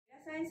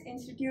Science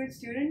Institute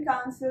Student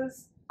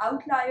Council's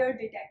Outlier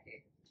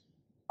Detected.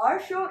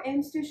 Our show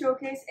aims to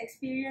showcase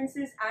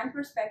experiences and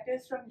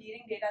perspectives from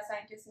leading data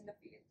scientists in the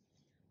field.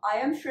 I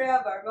am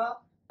Shreya Verma,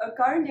 a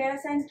current data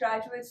science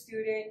graduate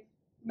student,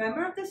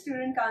 member of the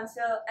Student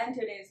Council, and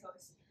today's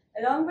host.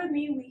 Along with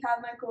me, we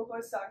have my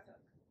co-host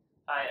Sarthak.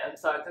 Hi, I'm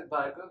Sarthak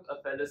Bhargav,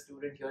 a fellow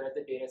student here at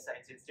the Data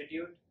Science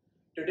Institute.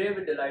 Today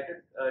we're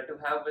delighted to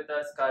have with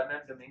us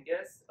Carmen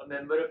Domingues, a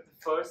member of the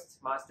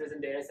first Masters in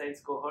Data Science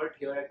cohort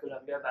here at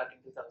Columbia back in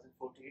 2014.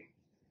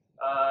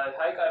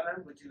 Hi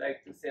Carmen, would you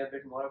like to say a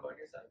bit more about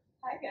yourself?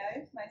 Hi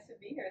guys, nice to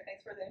be here.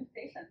 Thanks for the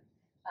invitation.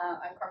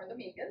 I'm Carmen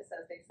Domingues,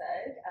 as they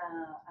said.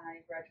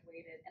 I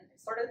graduated, and it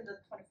started in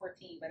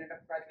 2014, but ended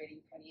up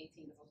graduating in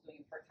 2018 because I was doing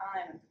it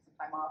part-time and took some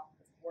time off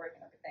because of work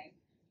and everything.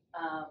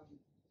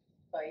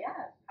 But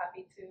yeah,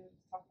 happy to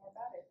talk more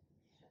about it.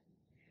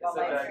 About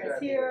my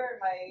experience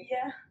here, my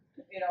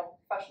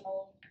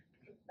professional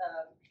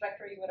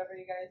trajectory, whatever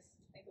you guys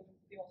think would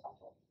be most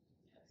helpful.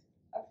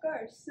 Of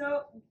course.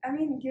 So,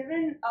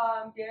 given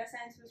data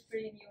science was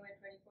pretty new in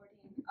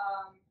 2014,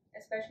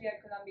 especially at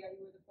Columbia,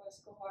 you were the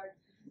first cohort.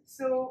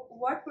 So,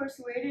 what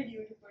persuaded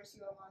you to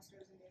pursue a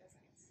master's in data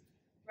science?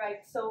 Right.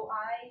 So,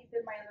 I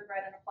did my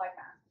undergrad in applied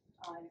math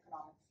in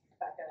economics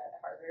back at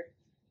Harvard,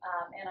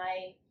 and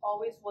I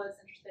always was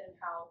interested in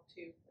how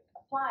to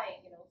apply,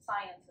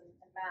 science and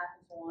math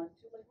and so on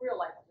to real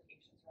life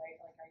applications, right?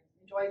 Like I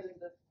enjoy doing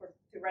the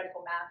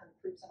theoretical math and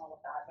proofs and all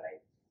of that, but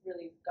I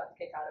really got the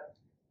kick out of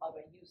how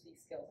do I use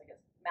these skills. I guess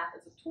math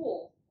is a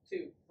tool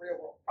to real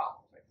world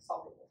problems, right? To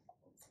solve real world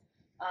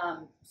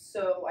problems.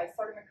 So I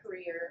started my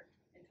career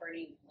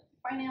interning in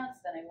finance.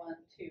 Then I went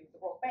to the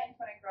World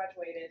Bank when I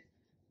graduated.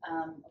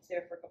 I was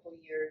there for a couple of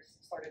years.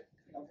 Started,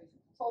 doing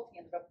some consulting.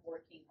 Ended up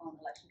working on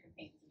election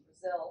campaigns in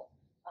Brazil.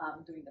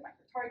 Doing the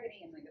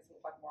micro-targeting, and I guess we'll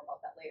talk more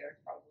about that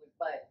later, probably.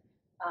 But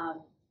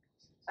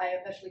I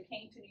eventually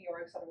came to New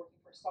York, started working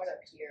for a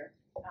startup here,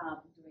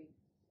 doing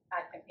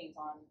ad campaigns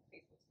on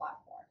Facebook's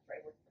platform,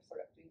 right? Working for a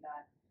startup doing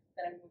that.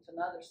 Then I moved to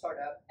another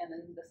startup, and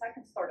then the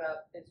second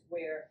startup is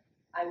where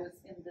I was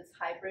in this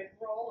hybrid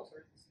role,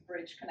 sort of this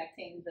bridge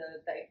connecting the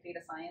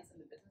data science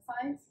and the business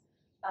science.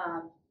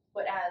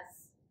 But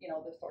as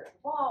the startup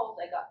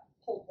evolved, I got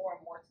pulled more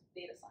and more to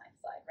the data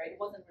science side, right?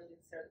 It wasn't really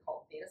necessarily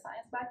called data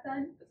science back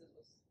then, because it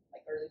was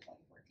like early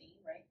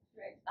 2014, right?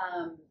 Right.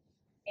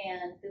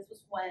 And this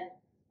was when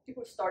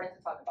people were starting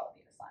to talk about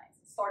data science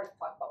and started to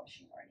talk about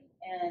machine learning.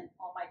 And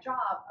on my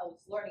job, I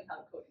was learning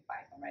how to code in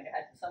Python, right?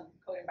 I had some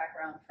coding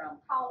background from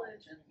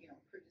college and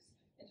previous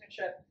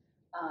internship,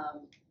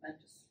 and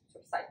just sort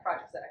of side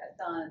projects that I had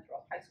done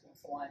throughout high school and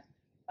so on.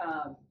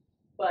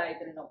 But I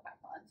didn't know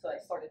Python, so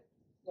I started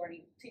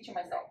teaching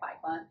myself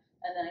Python,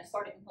 and then I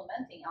started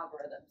implementing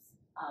algorithms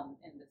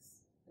in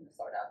the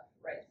startup,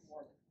 right?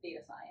 More like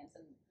data science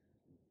and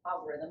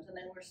algorithms, and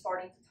then we're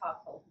starting to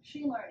talk about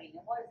machine learning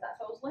and what is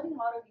that. So I was learning a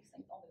lot of these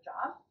things on the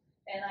job,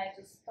 and I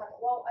just thought,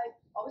 well, I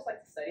always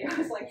like to study. I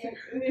always like to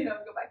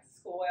go back to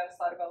school. I always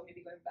thought about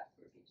maybe going back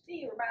for a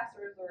PhD or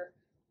master's or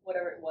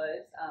whatever it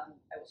was.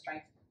 I was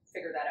trying to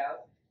figure that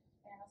out,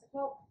 and I was like,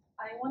 well,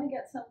 I want to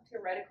get some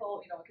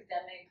theoretical,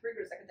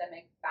 rigorous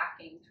academic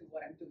backing to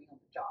what I'm doing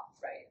on the job,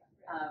 right?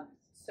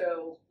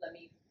 So let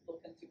me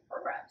look into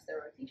programs that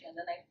were teaching, and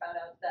then I found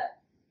out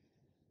that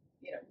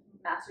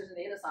masters in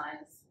data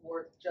science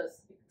were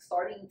just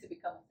starting to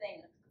become a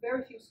thing.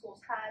 Very few schools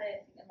had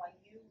it.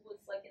 NYU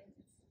was like in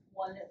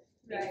one,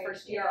 maybe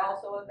first year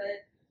also of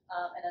it,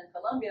 and then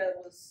Columbia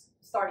was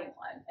starting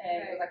one.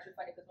 And it was actually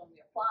funny because when we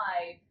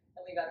applied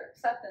and we got our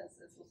acceptance,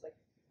 it was like,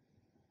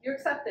 you're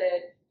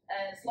accepted,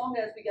 and as long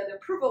as we get the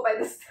approval by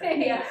the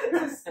state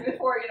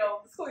before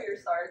the school year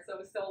starts. So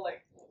it was still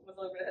like was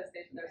a little bit of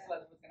hesitation there, so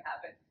whether it was going to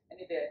happen, and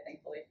it did,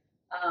 thankfully.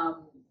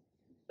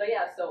 But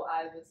yeah, so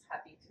I was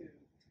happy to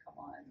come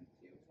on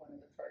to one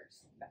of the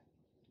first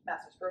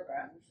master's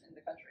programs in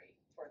the country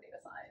for data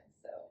science.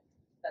 So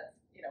that's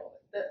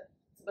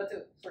but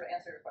to sort of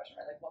answer your question,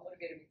 right? Like what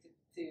motivated me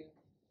to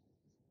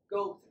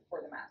go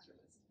for the master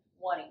was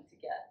wanting to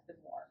get the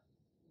more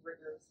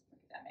rigorous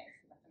academic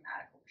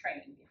mathematical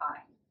training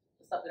behind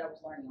the stuff that I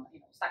was learning on,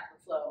 Stack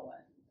Overflow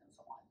and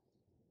so on.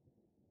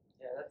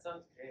 Yeah, that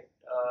sounds great.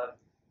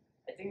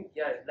 I think,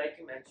 like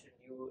you mentioned,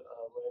 you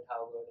were at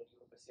Harvard and you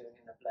were pursuing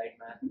an applied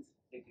math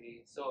degree.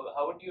 So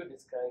how would you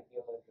describe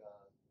your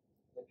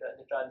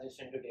the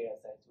transition to data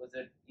science? Was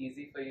it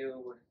easy for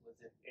you? Was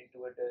it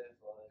intuitive?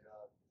 Or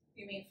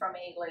you mean from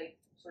a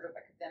sort of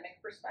academic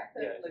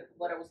perspective, Yeah. like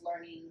what I was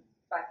learning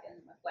back in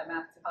applied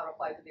math to how to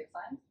apply to data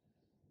science?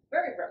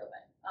 Very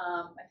relevant.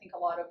 I think a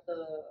lot of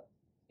the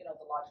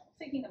the logical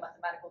thinking, the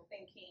mathematical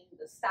thinking,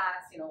 the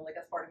stats.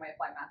 As part of my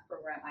applied math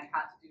program, I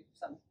had to do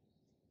some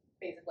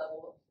basic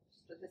level of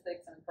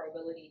statistics and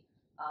probability.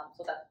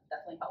 So that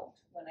definitely helped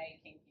when I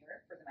came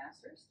here for the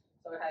master's.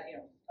 So I had,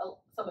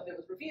 some of it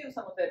was review,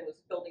 some of it was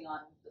building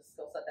on the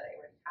skill set that I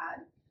already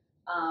had.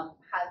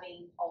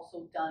 Having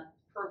also done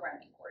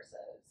programming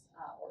courses,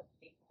 or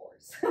a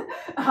course.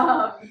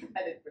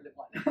 I didn't really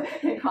want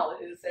in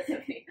college, it was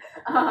SFP.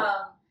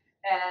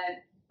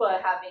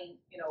 But having,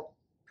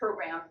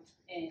 programmed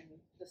in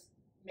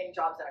many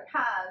jobs that I've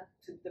had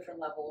to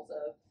different levels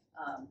of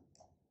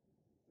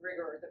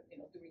rigor,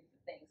 doing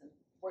different things and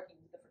working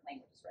with different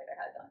languages, right? I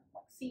had done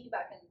like C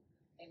back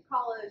in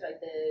college. I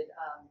did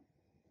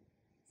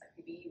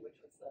PB, which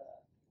was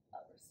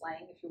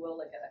slang, if you will,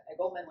 like at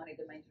Goldman when I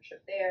did my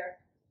internship there.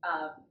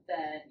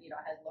 Then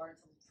I had learned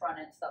some front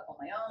end stuff on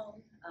my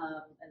own,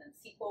 and then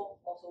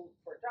SQL also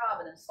for a job,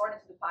 and then starting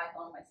to do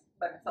Python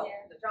by myself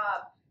for the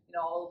job.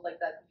 All of like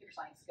that computer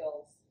science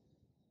skills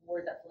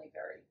were definitely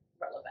very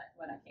relevant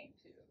when I came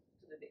to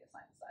the data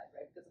science side,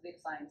 right? Because the data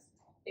science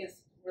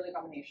is really a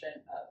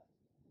combination of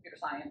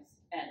computer science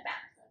and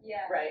math,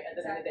 right? At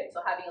the end of the day, so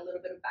having a little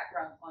bit of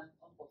background on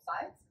both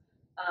sides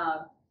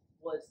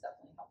was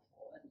definitely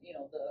helpful, and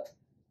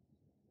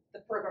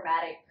the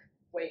programmatic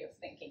way of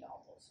thinking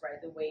almost,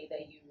 right? The way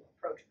that you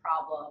approach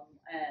problem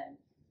and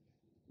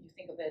you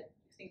think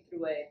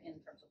through it in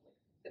terms of like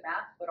the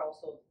math, but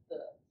also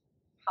the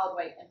how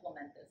do I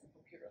implement this in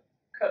computer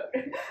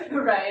code,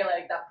 right?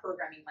 Like that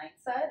programming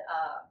mindset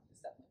is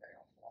definitely very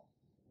helpful.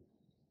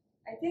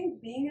 I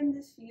think being in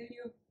this field,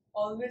 you've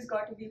always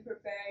got to be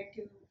prepared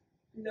to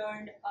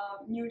learn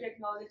new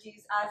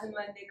technologies as and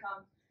when they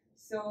come.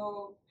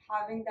 So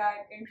having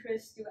that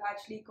interest to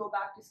actually go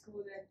back to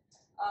school and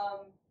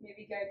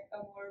maybe get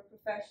a more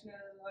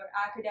professional or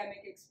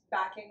academic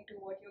backing to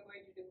what you're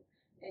going to do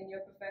in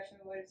your professional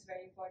world is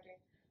very important.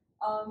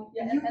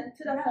 And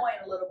to that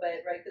point a little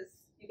bit, right? Because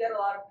you get a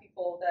lot of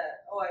people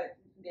that,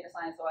 data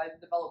science, so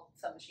I've developed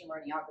some machine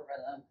learning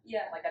algorithm.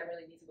 Like I don't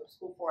really need to go to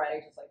school for it.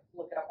 I just like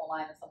look it up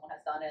online and someone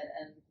has done it,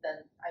 and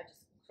then I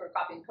just sort of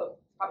copy and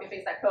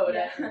paste that code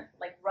and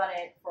like run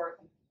it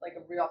for like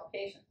a real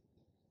application.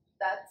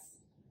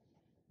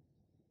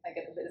 I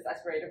get a bit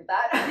exasperated with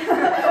that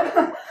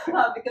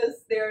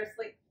because there's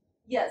like,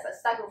 yes, a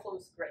Stack Overflow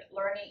is great.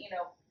 Learning,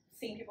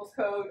 seeing people's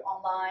code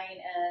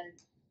online and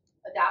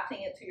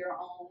adapting it to your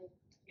own,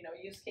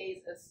 use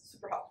case is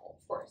super helpful,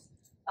 of course.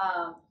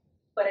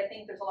 But I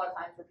think there's a lot of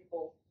times where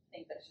people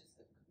think that it's just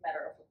a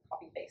matter of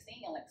copy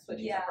pasting and like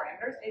switching some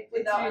parameters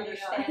without really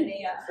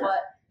understanding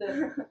what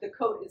the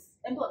code is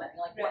implementing.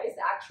 Like what is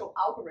the actual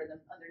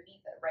algorithm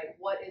underneath it, right?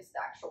 What is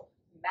the actual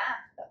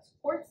math that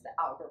supports the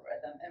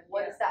algorithm, and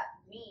what does that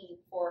mean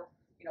for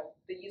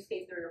the use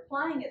case that you're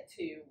applying it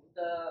to,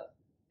 the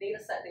data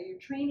set that you're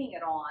training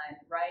it on,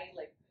 right?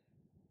 Like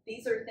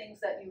these are things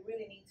that you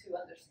really need to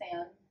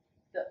understand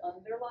the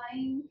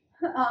underlying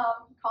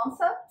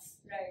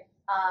concepts, right?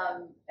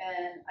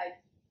 And I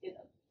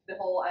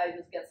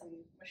just get some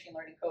machine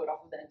learning code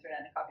off of the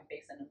internet and copy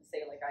paste it and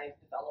say like I've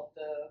developed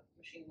a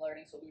machine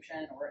learning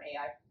solution or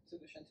AI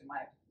solution to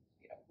my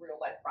real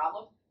life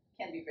problem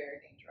can be very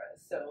dangerous.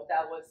 So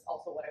that was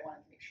also what I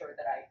wanted to make sure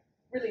that I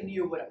really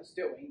knew what I was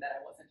doing, that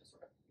I wasn't just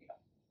sort of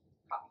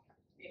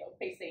copy,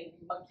 pasting,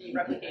 monkey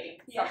replicating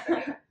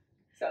something.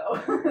 So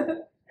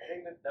I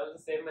think that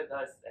was the same with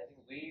us. I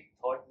think we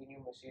thought we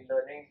knew machine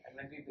learning, and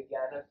when we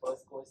began our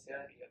first course here,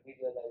 we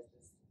realized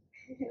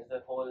there's a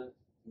whole.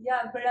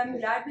 Yeah, but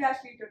I'm glad we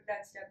actually took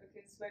that step,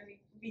 because when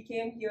we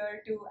came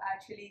here to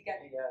actually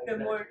get the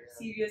more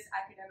serious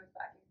academic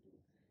backing to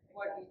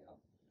what we know.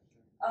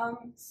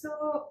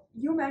 So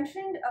you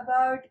mentioned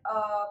about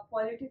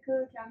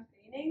political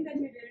campaigning that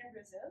you did in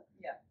Brazil.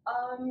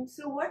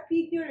 So what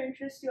piqued your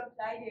interest to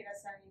apply data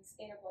science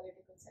in a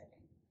political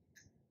setting?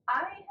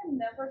 I had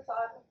never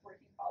thought of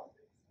working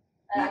politics.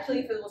 And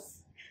actually, if it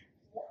was,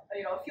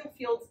 a few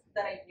fields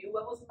that I knew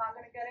I was not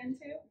going to get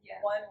into.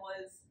 One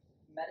was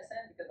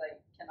medicine, because I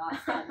cannot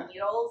stand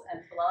needles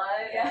and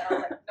blood. And I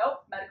was like,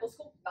 nope, medical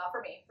school, not for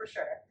me, for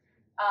sure.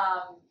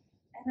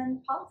 And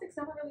then politics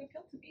never really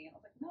appealed to me. And I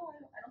was like, no,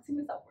 I don't see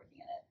myself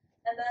working in it.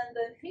 And then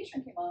the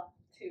invitation came up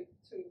to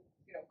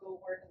go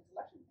work in this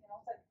election. And I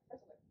was like,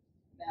 first of all,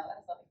 no,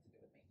 that has nothing to do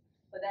with me.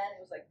 But then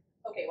it was like,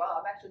 okay, wow,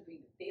 I'm actually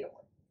doing the data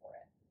work for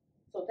it.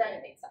 So then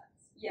it made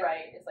sense,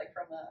 right? It's like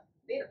from a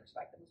data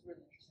perspective, it was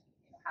really interesting,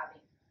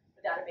 having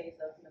a database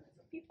of millions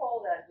of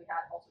people that we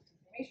had all sorts of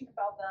information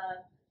about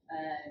them,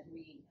 and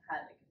we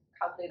had like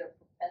calculated a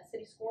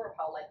propensity score of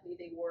how likely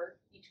they were,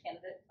 each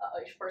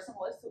person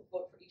was to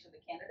vote for each of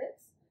the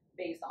candidates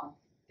based on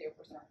their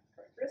personal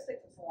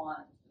characteristics and so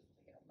on,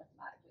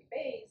 mathematically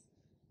based.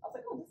 I was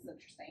like, oh, this is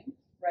interesting,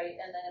 right?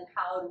 And then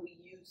how do we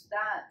use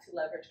that to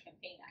leverage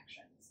campaign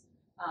actions,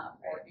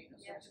 or sort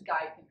of to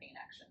guide campaign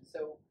actions?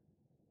 So,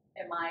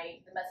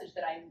 the message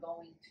that I'm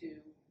going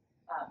to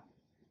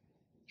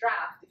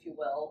draft, if you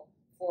will,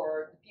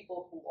 for the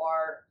people who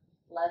are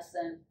less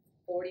than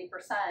 40%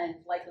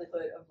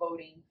 likelihood of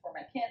voting for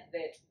my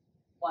candidate,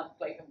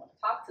 do I even want to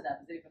talk to them?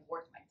 Is it even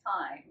worth my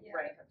time,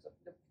 right? In terms of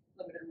the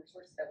limited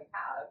resources that we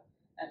have,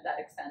 and that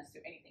extends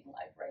to anything in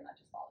life, right? Not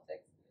just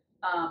politics.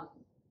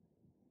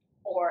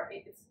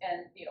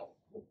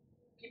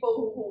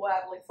 People who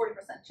have like 40%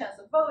 chance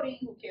of voting,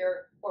 who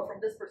care, or from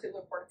this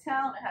particular part of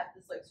town, and have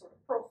this like sort of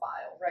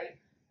profile, right?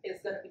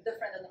 Is going to be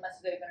different than the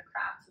message that you're going to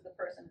craft to the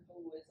person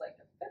who is like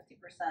a 50%,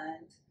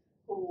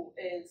 who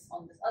is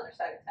on this other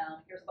side of town,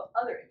 hears about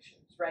other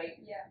issues,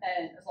 right?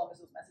 And as long as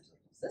those messages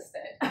are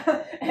consistent,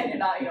 and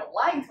you're not,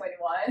 lying to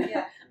anyone,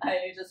 and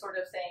you're just sort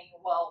of saying,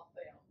 well,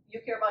 you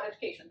care about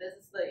education. This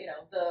is the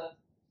the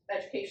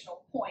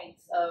educational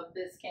points of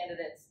this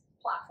candidate's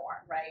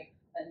platform, right?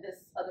 And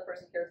this other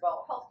person cares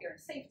about healthcare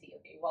and safety.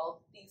 Okay,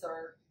 well, these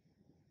are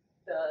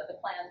the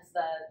plans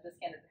that this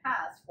candidate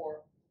has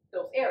for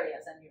those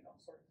areas, and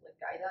sort of like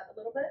guide that a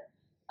little bit.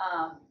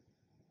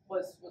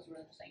 Was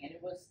really interesting, and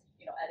it was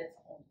at its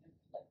own,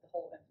 like the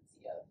whole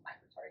infancy of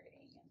micro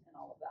targeting and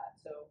all of that.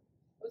 So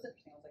it was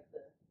interesting. I was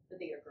like the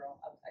data girl.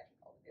 I was actually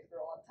called the data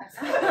girl all the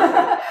time.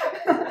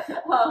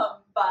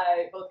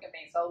 By both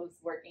campaigns. So I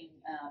was working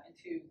in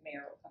 2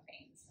 mayoral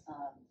campaigns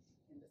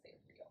in the state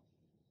of Rio.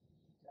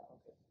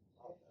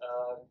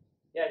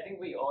 Yeah, I think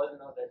we all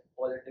know that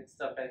politics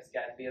sometimes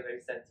can be a very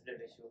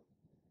sensitive issue.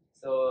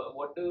 So,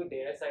 what do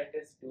data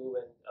scientists do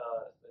when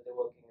they're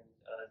working in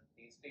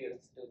these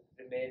fields to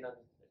remain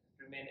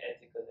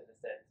ethical in a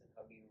sense, and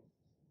how do you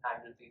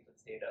handle people's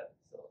data?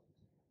 So,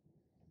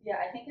 yeah,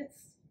 I think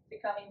it's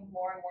becoming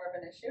more and more of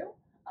an issue,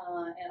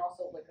 and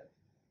also like a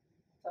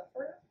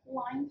tougher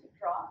line to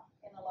draw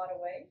in a lot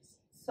of ways.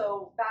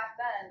 So back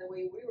then, the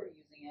way we were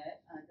using it,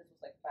 this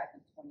was like back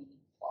in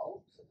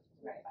 2012, so this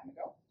was a long time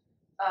ago.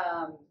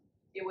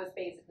 It was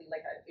basically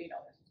like I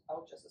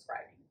was just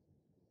describing.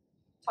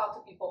 Talk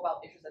to people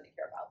about issues that they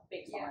care about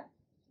based on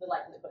the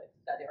likelihood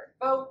that they already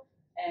vote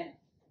and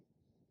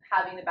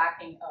having the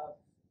backing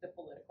of the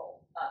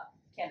political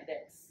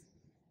candidates'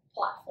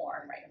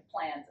 platform, right, and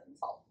plans and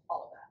all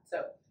of that.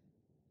 So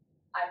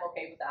I'm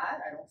okay with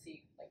that. I don't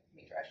see like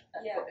major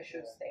ethical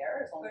issues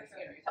there, as long as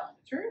you're telling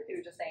the truth.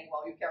 You're just saying,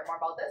 well, you care more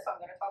about this, so I'm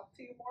going to talk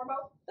to you more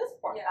about this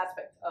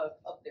aspect of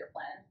their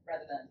plan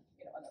rather than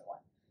another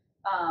one.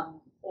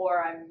 Or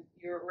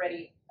you're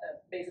already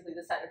basically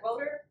decided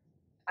voter,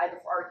 either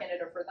for our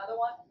candidate or for another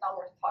one. Not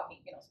worth talking,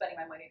 spending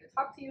my money to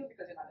talk to you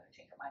because you're not going to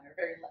change your mind, or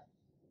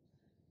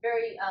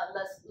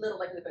little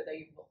likelihood that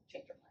you will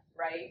change your mind,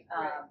 right?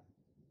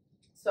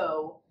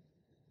 So,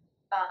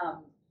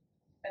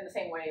 in the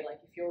same way, like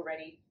if you're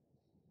already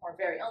or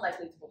very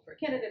unlikely to vote for a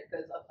candidate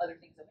because of other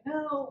things that we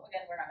know,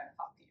 again, we're not going to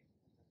talk to you.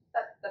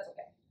 That's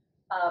okay.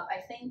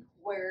 I think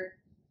we're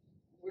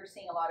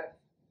seeing a lot of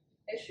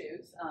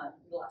issues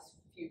in the last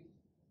few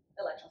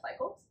election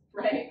cycles,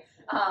 right?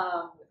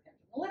 With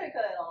Cambridge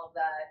Analytica and all of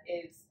that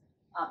is,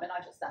 and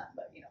not just them,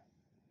 but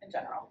in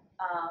general,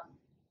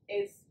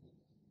 is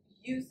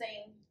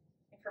using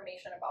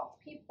information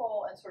about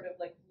people and sort of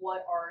like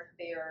what are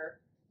their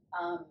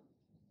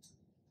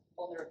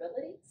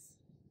vulnerabilities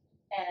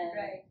and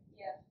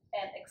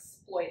and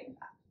exploiting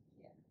that,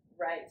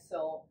 right?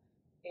 So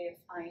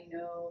if I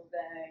know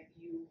that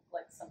you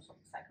like some sort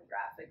of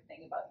psychographic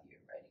thing about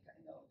you, right? I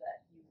know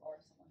that you are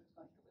someone who's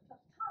going through a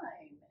tough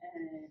time,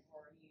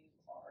 or you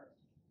are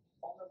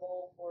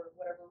vulnerable for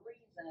whatever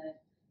reason,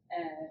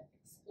 and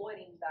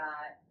exploiting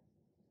that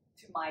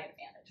to my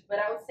advantage.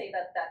 But I would say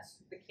that that's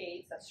the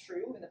case. That's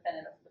true,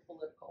 independent of the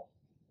political,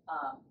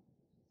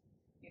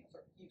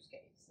 sort of use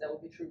case. That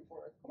would be true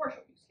for a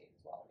commercial use case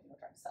as well.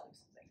 Trying to sell you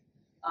something.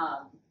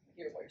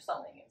 Here, what you're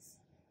selling is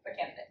a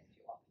candidate, if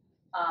you will,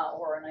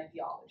 or an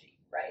ideology,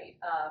 right?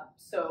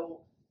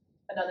 So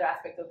another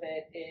aspect of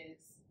it is,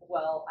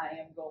 well, I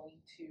am going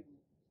to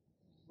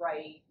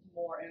write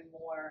more and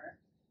more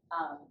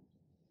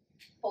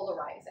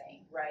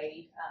polarizing,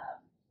 right?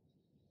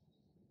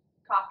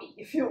 Copy,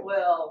 if you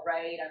will,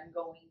 right? I'm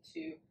going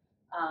to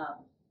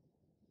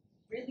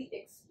really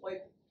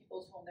exploit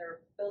people's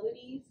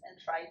vulnerabilities and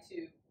try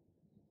to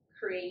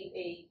create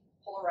a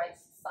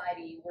polarized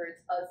society where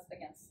it's us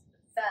against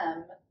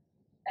them,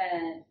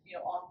 and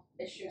on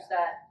issues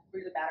that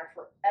really matter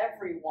for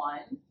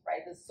everyone,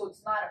 right? So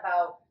it's not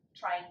about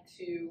trying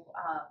to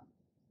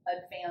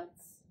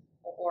advance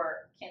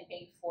or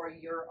campaign for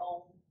your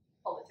own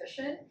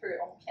politician, for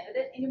your own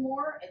candidate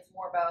anymore. It's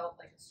more about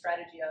like a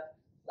strategy of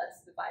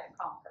let's divide and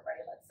conquer,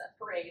 right? Let's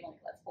separate, like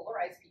let's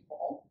polarize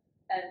people,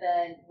 and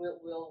then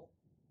we'll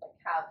like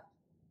have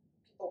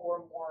people who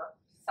are more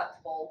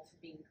susceptible to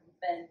being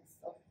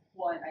convinced of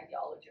one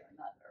ideology or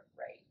another,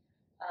 right?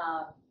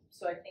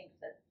 So I think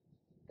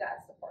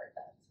that's the part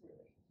that's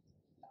really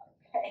not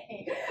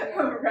okay,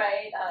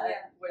 right?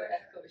 Where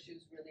ethical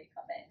issues really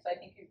come in. So I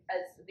think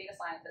as a data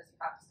scientist, you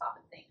have to stop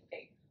and think,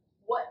 okay,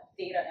 what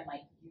data am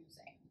I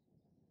using?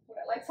 Would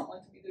I like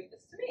someone to be doing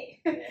this to me?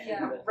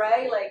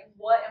 Right? Like,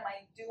 what am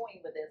I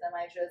doing with this? Am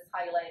I just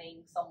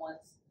highlighting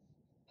someone's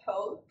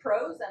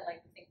pros and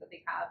like the things that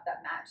they have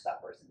that match that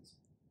person's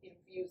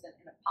views in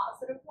a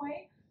positive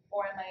way?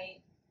 Or am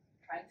I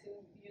trying to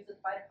use a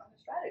divide and conquer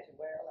strategy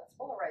where let's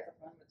polarize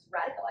everyone, let's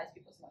radicalize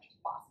people as much as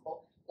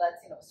possible,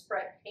 let's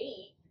spread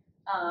hate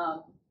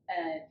and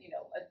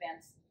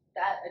advance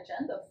that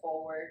agenda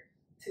forward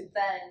to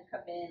then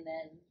come in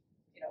and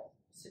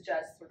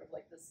suggest sort of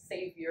like the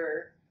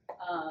savior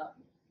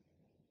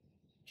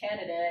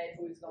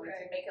candidate who is going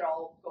to make it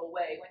all go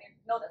away when you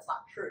know that's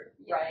not true,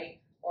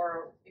 right?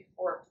 Or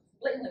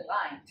blatantly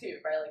lying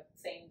too, right? Like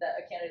saying that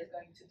a candidate is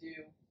going to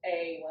do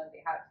A when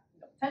they have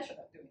no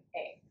intention of doing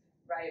A,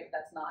 right?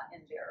 That's not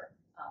in their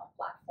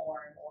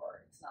platform,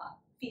 or it's not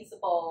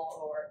feasible,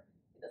 or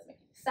it doesn't make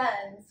any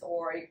sense,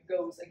 or it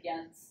goes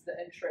against the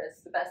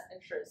interests, the the best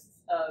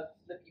interests of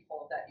the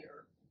people that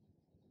you're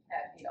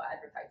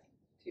advertising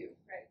to,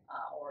 Right.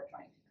 Or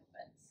trying to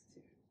convince to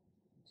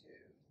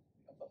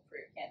vote for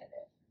your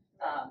candidate.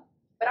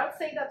 But I would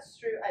say that's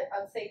true. I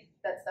would say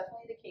that's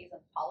definitely the case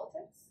in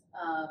politics.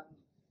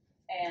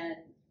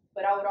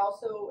 But I would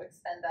also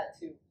extend that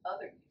to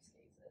other use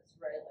cases,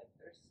 right? Like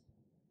there's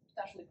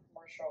potentially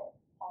commercial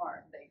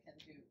harm they can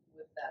do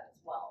with that as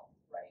well,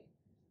 right?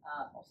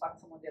 I was talking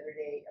to someone the other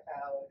day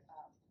about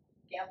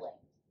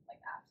gambling, like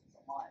apps and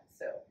so on.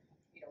 So,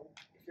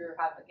 if you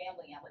have a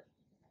gambling app, like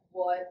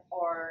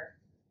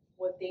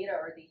what data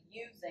are they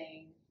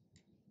using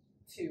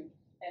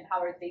and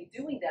how are they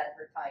doing the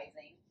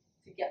advertising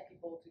to get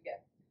people to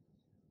get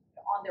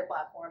on their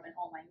platform and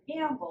online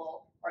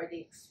gamble? Are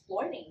they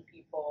exploiting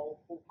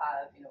people who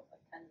have, a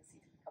tendency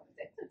to become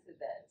addicted to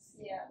this?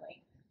 Yeah.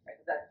 Right?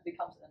 That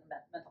becomes a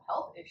mental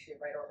health issue,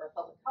 right, or a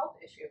public health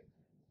issue.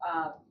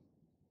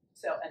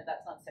 And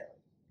that's not necessarily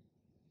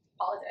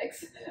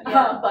politics,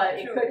 but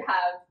it could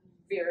have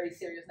very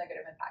serious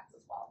negative impacts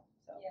as well.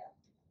 So. Yeah.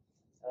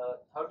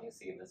 How do you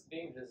see this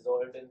being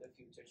resolved in the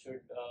future?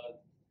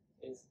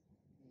 Is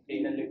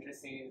data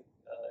literacy,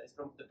 is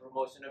the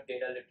promotion of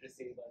data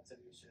literacy one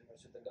solution, or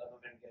should the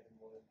government get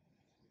involved?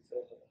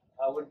 So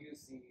how would you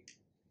see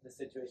the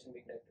situation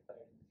being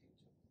rectified in the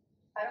future?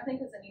 I don't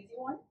think it's an easy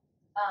one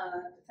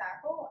to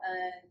tackle,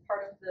 and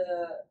part of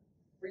the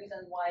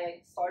reason why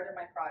I started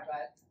my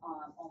project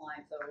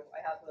online, so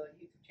I have a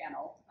YouTube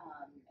channel,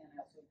 and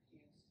I also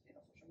use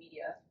social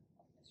media,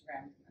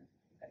 Instagram, and I'm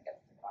gonna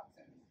get TikTok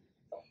soon,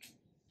 so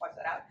watch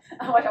that out.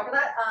 Watch out for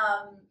that.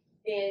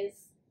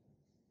 Is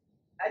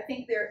I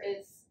think there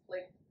is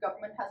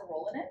government has a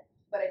role in it,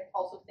 but I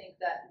also think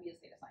that we as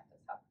data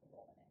scientists have a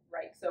role in it,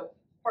 right? So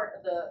part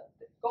of the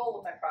goal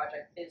of my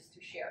project is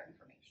to share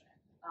information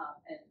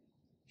and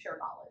share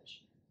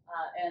knowledge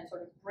and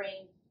sort of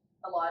bring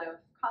a lot of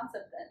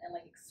concepts and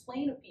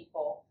explain to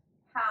people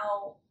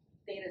how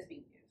data is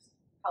being used,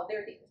 how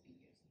their data is being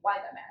used, why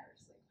that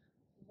matters,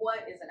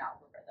 what is an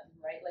algorithm,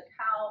 right?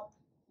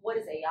 What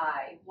is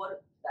AI?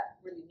 What that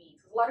really means?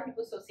 Because a lot of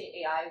people associate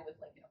AI with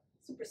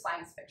super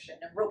science fiction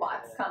and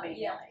robots coming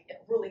and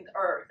ruling the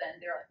earth,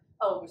 and they're like,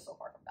 oh, we're so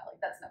far from that.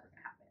 That's never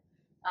gonna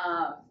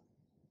happen.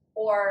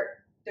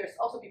 Or there's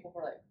also people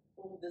who are like,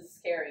 oh, this is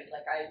scary.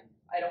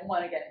 I don't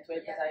want to get into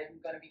it because I'm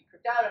going to be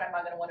creeped out and I'm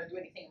not going to want to do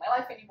anything in my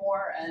life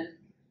anymore, and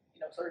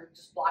sort of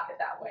just block it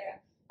that way.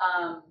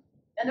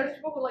 And there's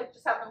people who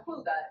just have no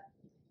clue that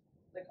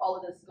all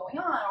of this is going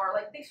on, or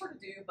they sort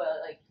of do,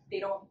 but they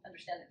don't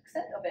understand the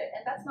extent of it,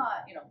 and that's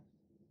not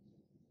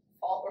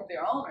fault of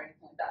their own or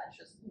anything like that. It's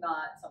just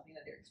not something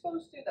that they're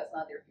exposed to. That's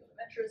not their field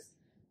of interest.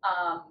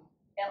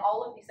 And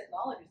all of these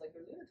technologies, like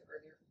we alluded to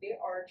earlier, they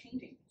are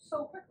changing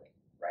so quickly,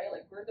 right?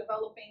 We're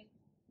developing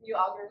new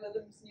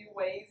algorithms, new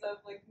ways of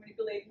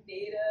manipulating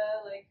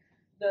data,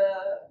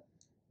 the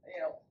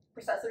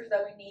processors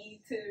that we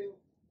need to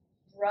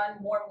run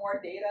more and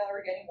more data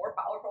are getting more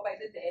powerful by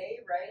the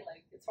day, right?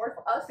 It's hard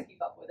for us to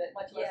keep up with it,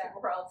 much less people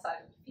who are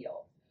outside of the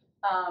field.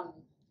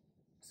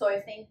 So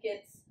I think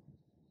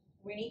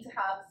we need to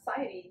have a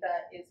society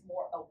that is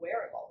more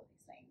aware of all of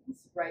these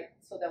things, right?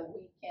 So that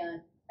we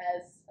can,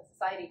 as a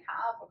society,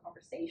 have a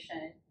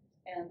conversation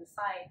and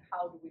decide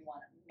how do we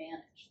want to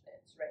manage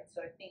this, right?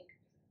 So I think,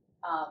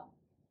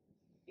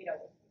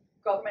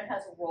 government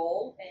has a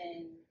role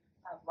in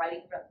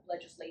writing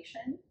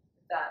legislation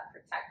that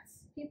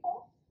protects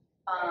people,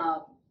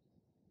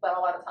 but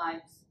a lot of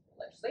times the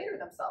legislators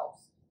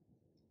themselves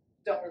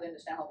don't really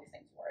understand how these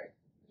things work.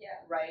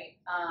 Right.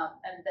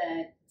 And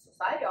then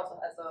society also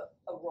has a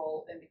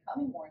role in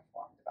becoming more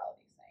informed about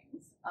these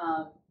things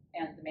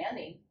and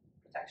demanding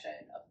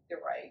protection of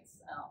their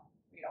rights.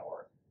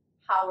 Or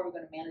how are we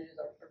going to manage it?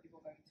 Are people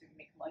going to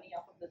make money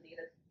off of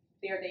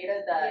their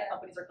data that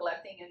companies are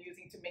collecting and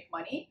using to make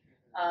money?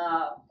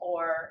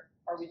 Or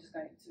are we just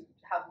going to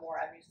have more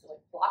avenues to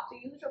block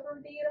the usage of our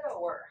data?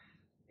 Or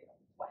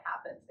what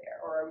happens there?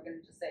 Or are we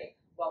going to just say,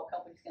 well,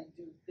 companies can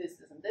do this,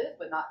 this, and this,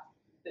 but not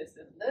this,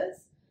 this, and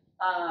this?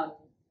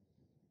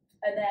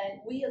 And then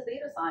we as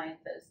data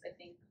scientists, I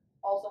think,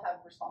 also have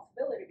a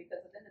responsibility,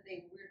 because at the end of the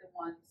day, we're the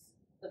ones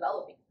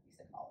developing these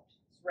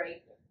technologies,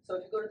 right?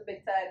 So if you go to the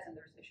big techs, and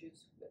there's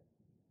issues with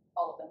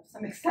all of them to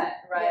some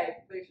extent,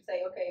 right? But if you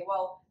say, okay,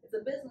 well, it's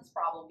a business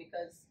problem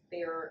because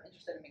they're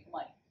interested in making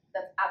money,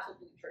 that's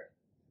absolutely true.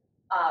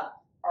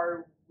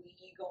 Are we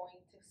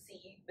going to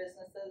see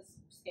businesses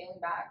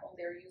scaling back on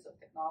their use of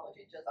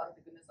technology just out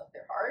of the goodness of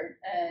their heart,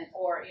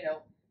 or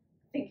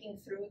thinking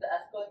through the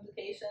ethical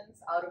implications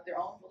out of their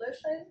own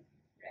volition?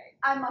 Right.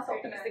 I'm not so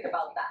optimistic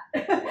about that.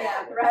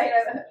 Right?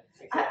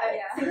 It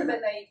seems a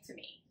bit naive to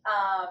me.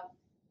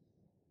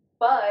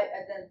 But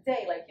at the end of the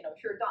day,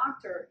 if you're a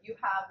doctor, you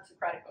have the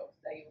Socratic oath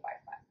that you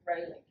abide by,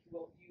 right?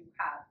 You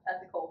have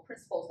ethical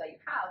principles that you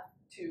have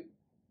to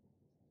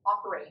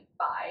operate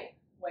by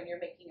when you're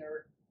making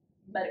your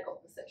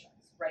medical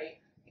decisions, right?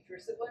 If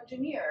you're a civil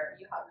engineer,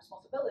 you have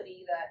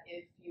responsibility that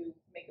if you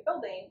make a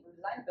building or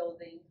design a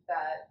building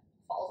that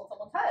falls on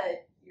someone's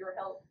head, you're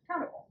held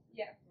accountable.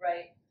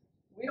 Right?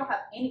 We don't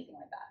have anything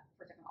like that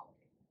for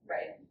technology.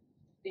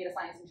 data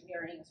science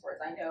engineering, as far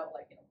as I know,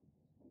 like,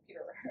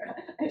 computer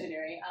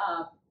engineering.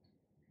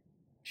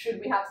 Should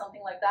we have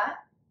something like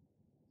that?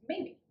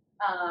 Maybe.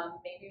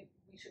 Maybe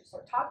we should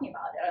start talking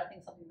about it. I don't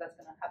think something that's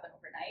going to happen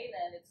overnight,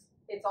 and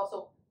it's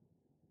also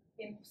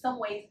in some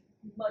ways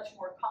much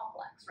more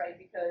complex, right?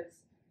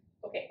 Because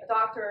okay, a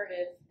doctor,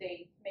 if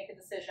they make a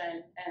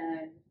decision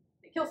and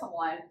they kill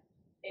someone,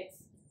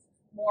 it's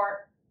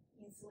more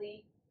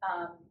easily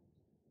how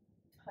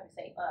do you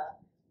say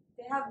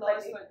they have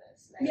laws for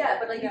this. Like, yeah,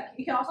 but like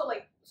you can also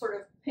like sort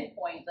of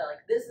pinpoint that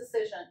like this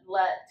decision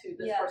led to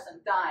this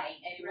person dying,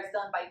 and it was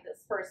done by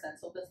this person,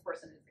 so this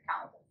person is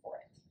accountable for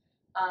it.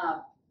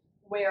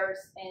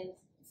 Whereas, and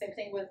same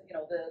thing with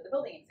the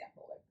building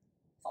example, like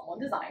someone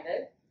designed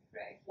it,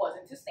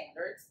 wasn't to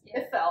standards,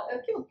 it fell,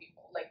 it killed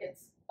people. Like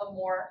it's a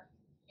more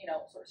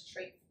sort of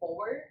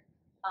straightforward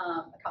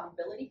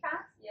accountability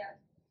path. Yeah.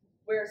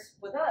 Whereas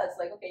with us,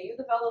 like okay, you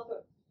develop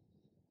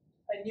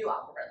a new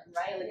algorithm,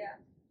 right? Like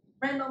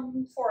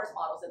random forest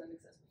models didn't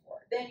exist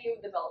before. Then you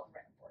develop a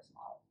random forest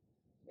model.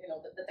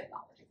 The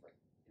technology for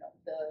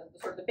the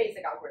sort of the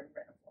basic algorithm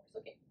of random forest.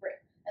 Okay, great.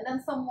 And then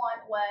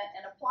someone went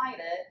and applied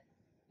it,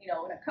 in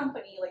a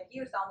company like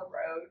years down the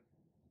road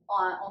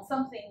on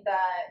something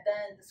that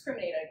then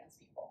discriminated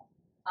against people.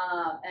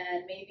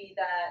 And maybe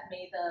that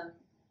made them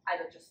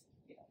either just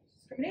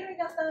discriminated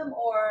against them,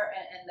 or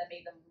and that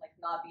made them like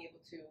not be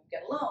able to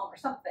get a loan or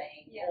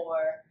something,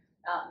 or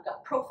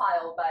got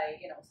profiled by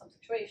some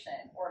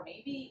situation, or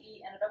maybe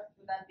he ended up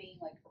with them being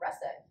like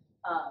arrested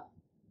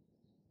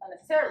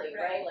unnecessarily,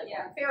 right? Like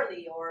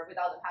unfairly, or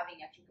without them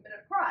having actually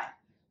committed a crime.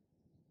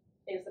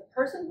 Is the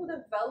person who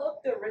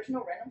developed the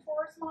original random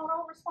forest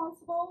model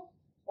responsible,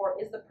 or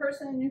is the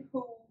person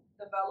who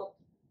developed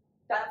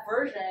that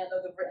version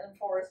of the random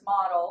forest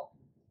model,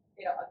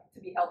 to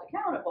be held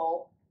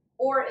accountable?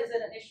 Or is it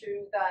an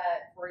issue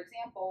that, for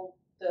example,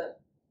 the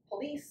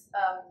police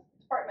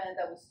department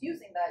that was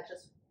using that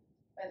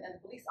and the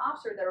police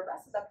officer that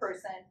arrested that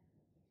person,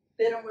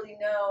 they don't really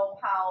know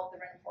how the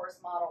random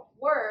forest model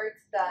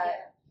worked,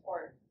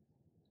 or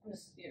I'm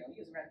just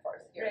using random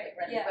forest here,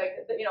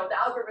 like the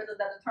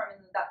algorithm that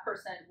determined that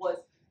person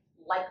was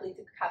likely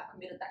to have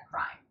committed that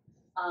crime,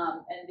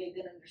 and they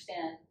didn't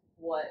understand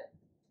what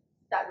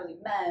that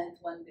really meant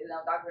when the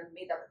algorithm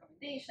made that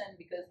recommendation,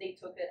 because they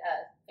took it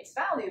as face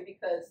value,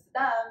 because to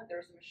them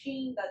there's a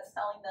machine that's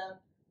telling them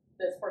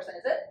this person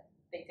is it.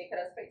 They take it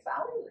as face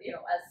value,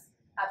 as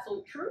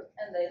absolute truth,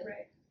 and then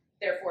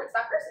therefore it's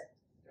that person.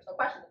 There's no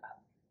question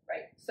about it,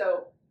 right?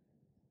 So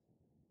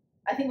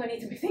I think we need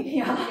to be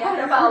thinking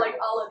about like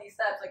all of these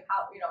steps, like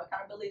how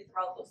accountability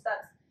throughout those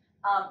steps,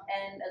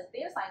 and as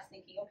data science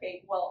thinking,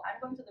 okay, well, I'm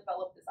going to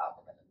develop this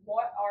algorithm.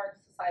 What are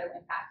the societal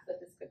impacts that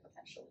this could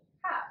potentially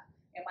have?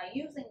 Am I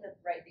using the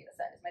right data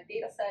set? Is my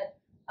data set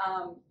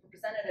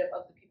representative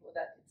of the people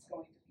that it's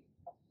going to be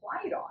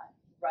applied on,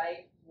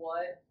 right?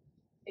 What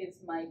is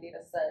my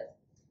data set,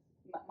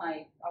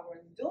 my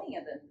algorithm doing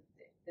at the end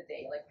of the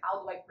day? Like, how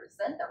do I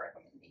present that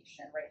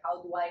recommendation, right? How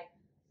do I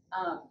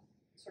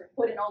sort of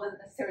put in all the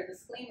necessary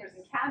disclaimers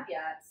and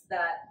caveats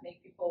that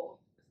make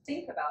people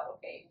think about,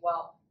 okay,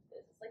 well,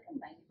 this is like a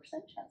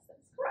 90% chance that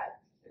it's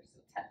correct. There's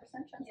a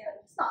 10% chance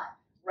that it's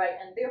not. Right,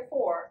 and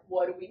therefore,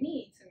 what do we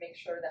need to make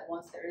sure that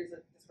once there is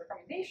this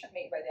recommendation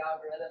made by the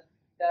algorithm,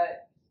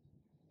 that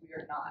we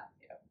are not,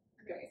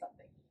 doing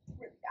something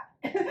really bad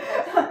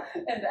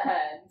in the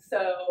end?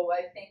 So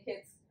I think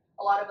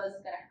a lot of it is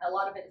going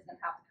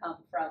to have to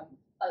come from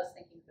us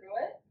thinking through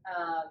it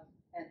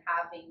and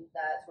having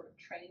that sort of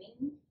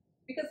training,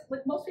 because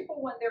like most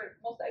people, most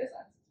data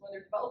scientists, when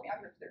they're developing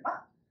algorithms, they're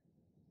not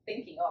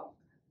thinking,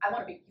 I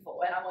want to be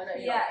evil and I want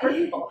to hurt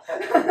people.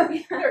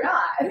 They're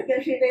not. They're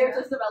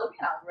just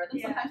developing an algorithm.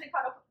 Sometimes they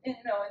caught up in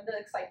the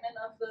excitement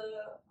of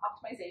the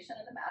optimization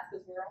and the math,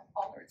 because we're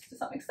all nerds to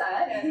some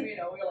extent, and we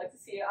like to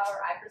see our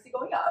accuracy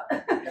going up.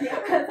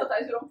 And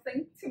sometimes we don't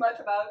think too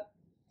much about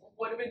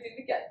what do we do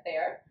to get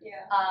there.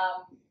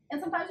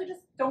 And sometimes we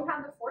just don't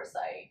have the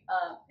foresight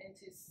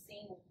into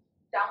seeing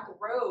down the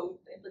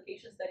road the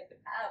implications that it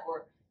could have,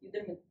 or you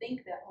didn't even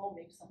think that,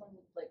 maybe someone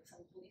like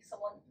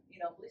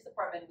police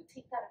department would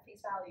take that at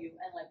face value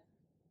and like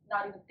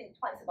not even think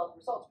twice about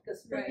the results, because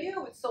for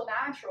you it's so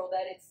natural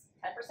that it's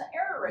 10%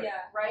 error rate,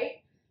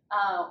 right?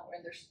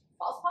 And there's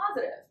false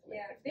positives.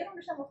 If they don't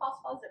understand what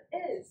false positive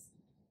is,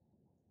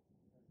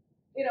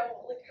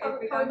 like how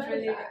it becomes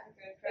really that?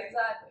 difficult, right?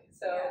 Exactly.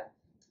 So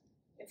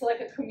it's like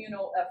a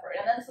communal effort,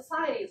 and then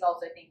society is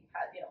also, I think,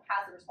 has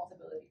the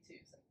responsibility too.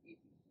 So you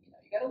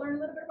got to learn a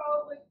little bit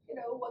about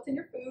what's in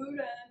your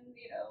food, and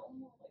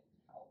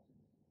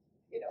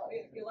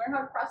you learn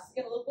how to cross,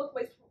 look both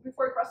ways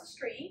before you cross the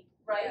street,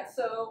 right?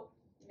 So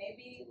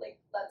maybe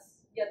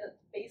let's get the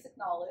basic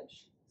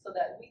knowledge so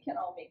that we can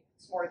all make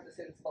smarter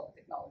decisions about the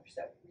technology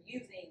that we're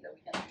using, that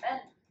we can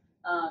amend,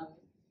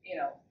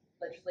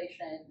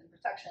 legislation and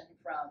protection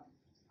from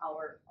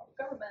our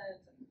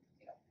government and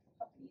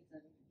companies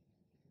and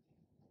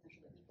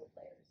potentially legal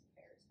players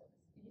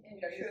and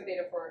using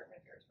data for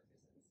various purposes.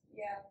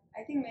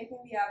 I think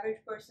making the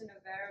average person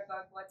aware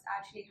about what's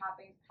actually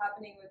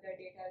happening with their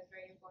data is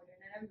very important.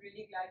 And I'm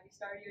really glad you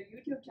started your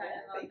YouTube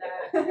channel on thank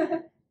that.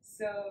 you.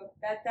 So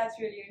that's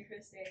really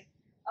interesting.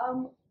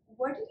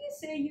 What did you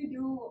say you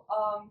do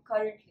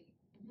currently?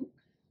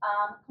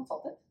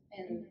 Consultant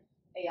in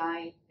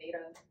AI,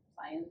 data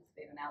science,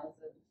 data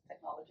analysis,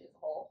 technology as a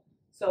whole.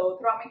 So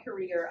throughout my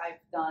career,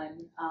 I've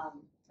done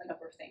a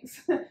number of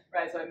things,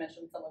 right? So I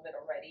mentioned some of it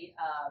already.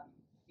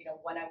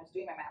 When I was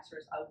doing my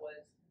master's, I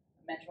was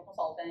a management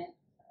consultant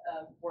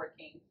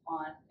working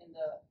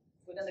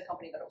within the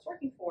company that I was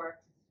working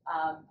for.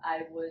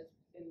 I was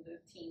in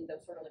the team that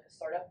was sort of like a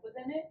startup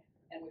within it,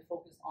 and we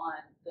focused on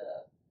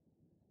the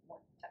more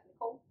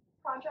technical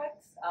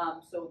projects.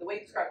 So the way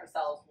we described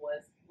ourselves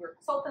was we're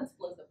consultants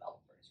plus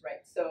developers,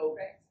 right? So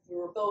we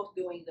were both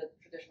doing the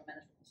traditional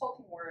management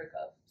consulting work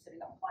of sitting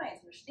down with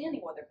clients,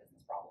 understanding what their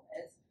business problem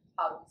is,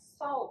 how do we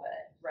solve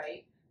it,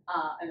 right?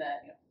 And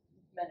then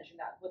managing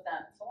that with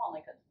them and so on,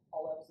 like at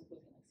all levels,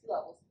 including like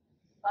C-levels.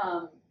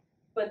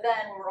 But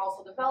then we were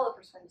also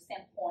developers from the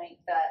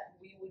standpoint that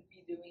we would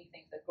be doing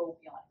things that go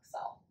beyond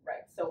Excel,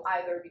 right? So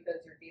either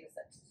because your data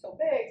set's so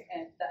big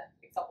and that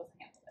Excel doesn't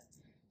handle it,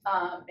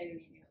 and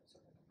you need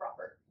sort of a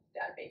proper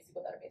database,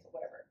 SQL database, or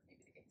whatever may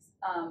be the case,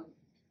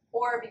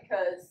 or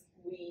because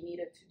we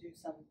needed to do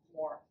some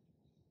more,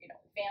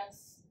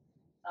 advanced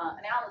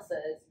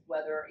analysis,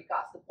 whether it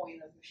got to the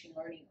point of machine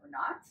learning or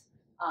not.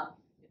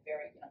 It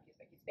varied, case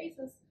by case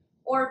basis,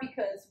 or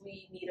because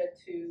we needed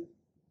to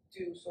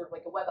do sort of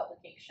like a web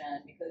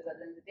application, because at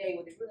the end of the day,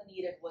 what they really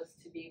needed was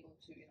to be able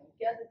to,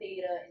 get the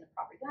data in a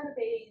proper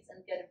database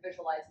and get it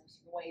visualized in a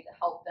certain way to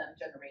help them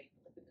generate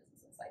like the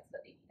business insights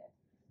that they needed.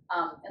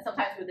 And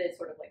sometimes we did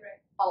sort of like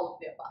all of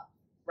the above,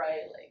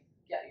 right? Like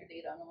get your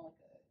data on like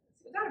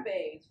a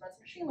database, run some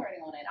machine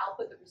learning on it,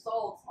 output the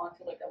results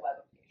onto like a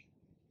web application.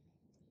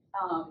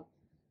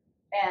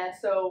 And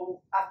so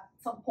at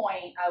some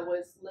point, I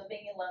was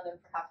living in London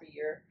for half a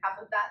year.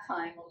 Half of that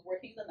time, I was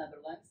working in the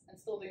Netherlands and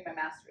still doing my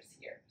master's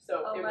here.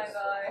 So Oh it my was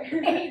god,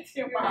 way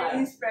too you're much.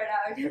 really spread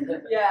out.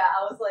 Yeah,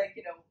 I was like,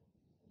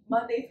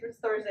 Monday through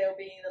Thursday, I'll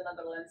be in the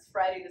Netherlands.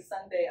 Friday to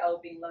Sunday,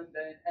 I'll be in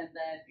London, and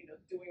then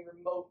doing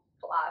remote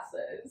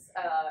classes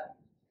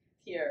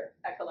here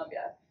at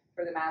Columbia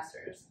for the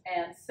masters.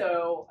 And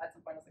so at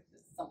some point, I was like,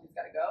 something's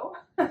got to go.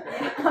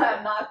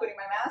 I'm not quitting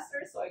my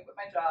master's, so I quit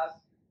my job.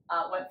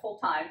 Went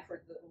full-time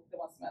for the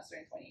one semester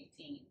in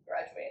 2018,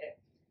 graduated.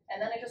 And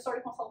then I just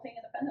started consulting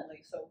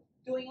independently. So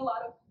doing a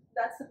lot of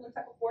that similar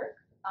type of work,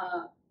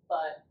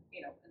 but,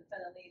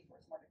 independently for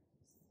more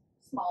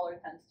smaller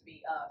tends to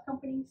be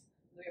companies.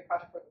 I'm doing a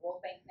project for the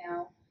World Bank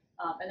now.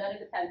 And then it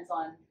depends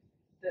on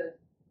the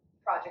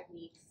project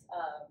needs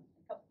and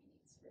company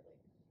needs, really.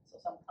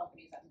 So some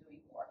companies I'm doing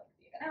more like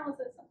data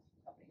analysis, some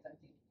companies I'm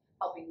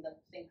helping them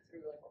think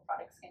through like what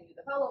products can you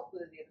develop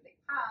with the data they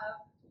have,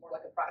 more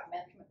like a product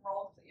management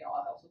role. So,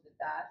 I also did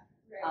that.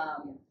 Right.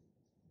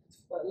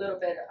 A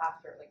little bit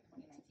after like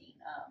 2019,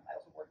 I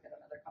also worked at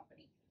another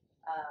company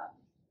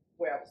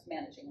where I was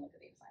managing like a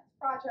data science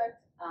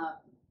project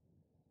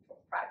from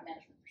a product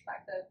management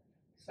perspective.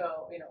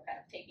 So,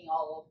 kind of taking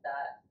all of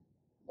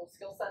those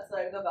skill sets that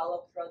I've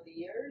developed throughout the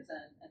years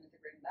and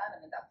integrating that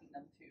and adapting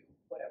them to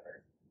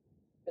whatever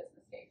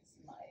business case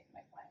my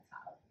clients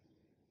have.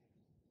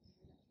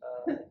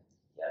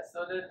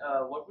 So then,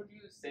 what would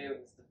you say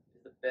is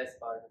the best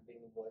part of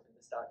being involved in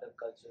the startup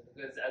culture?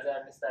 Because as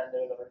I understand,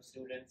 there are a lot of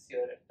students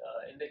here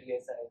in the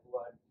DSI who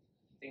are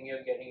thinking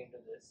of getting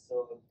into this.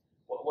 So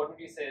what would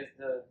you say is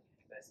the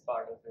best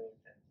part of it?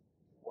 And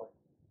what?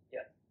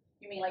 Yeah.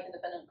 You mean like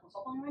independent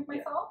consulting like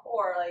myself,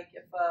 or like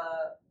if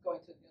going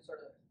to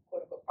sort of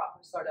quote unquote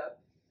proper startup?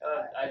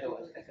 Either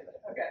one.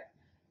 Okay.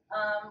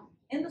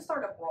 In the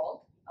startup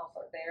world, I'll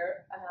start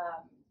there.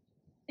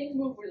 Things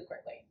move really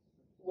quickly,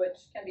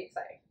 which can be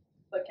exciting,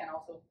 but can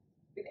also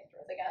be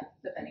dangerous again,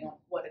 depending on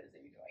what it is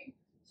that you're doing.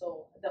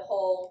 So the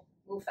whole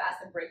move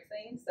fast and break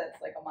things, that's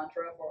like a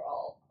mantra for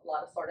a lot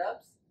of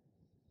startups.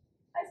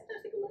 I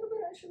sometimes take a little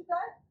bit of issue with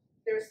that.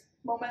 There's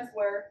moments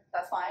where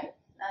that's fine,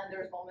 and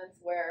there's moments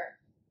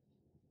where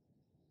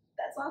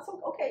that's not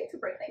so okay to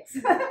break things,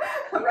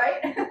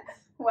 right?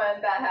 When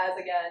that has,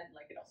 again,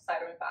 like,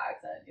 societal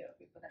impacts and,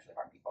 could potentially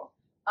harm people.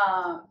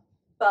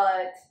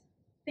 But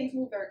things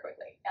move very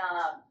quickly,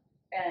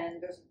 and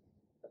there's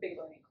a big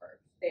learning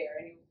curve there,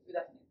 and you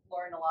definitely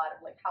learn a lot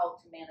of like how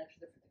to manage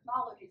different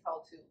technologies,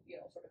 how to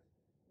sort of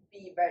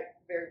be very,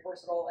 very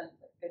versatile and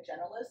a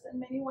generalist in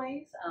many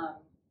ways,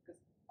 because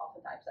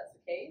oftentimes that's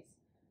the case.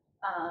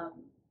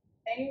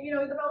 And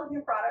developing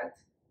a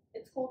product,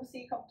 it's cool to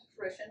see it come to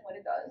fruition when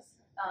it does.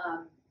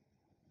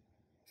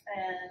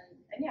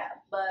 And yeah,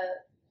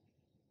 but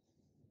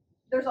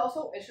there's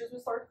also issues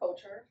with startup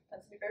culture. It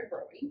tends to be very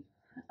grody.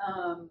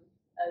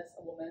 As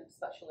a woman,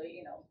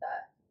 especially,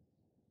 that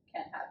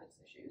can have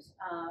its issues.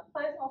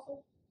 But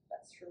also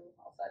that's true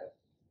outside of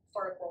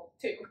startup world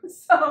too.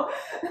 So,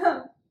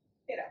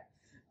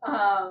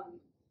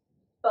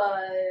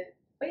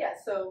 but yeah,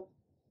 so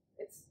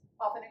it's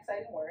often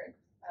exciting work.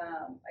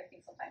 I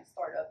think sometimes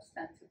startups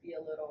tend to be a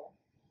little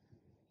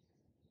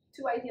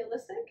too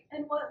idealistic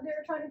in what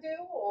they're trying to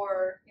do,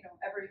 or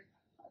every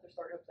other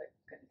startup that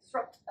can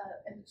disrupt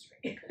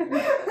industry.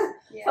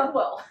 Yeah. Some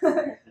will.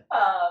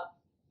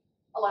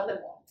 A lot of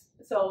them won't.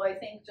 So I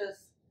think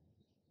just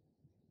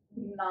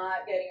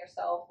not getting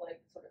yourself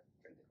like sort of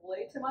drink the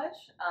Kool-Aid too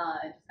much,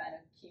 and just kind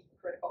of keep a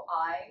critical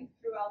eye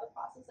throughout the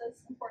process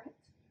is important.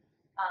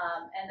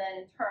 And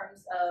then in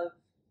terms of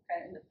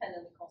kind of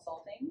independently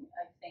consulting,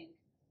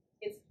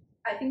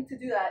 I think to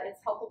do that, it's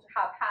helpful to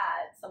have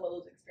had some of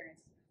those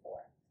experiences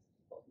before,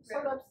 both the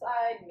startup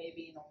side,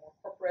 maybe in a more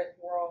corporate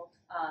world,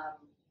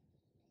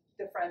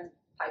 different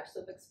types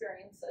of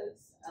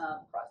experiences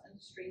across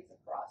industries,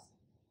 across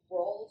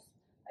roles,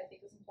 I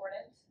think is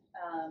important.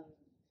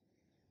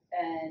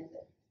 And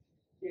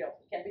it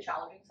can be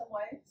challenging in some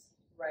ways,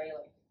 right?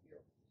 Like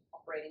you're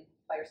operating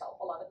by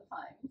yourself a lot of the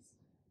times,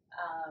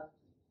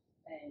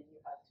 and you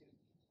have to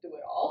do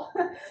it all.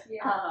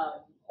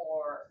 Yeah.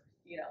 Or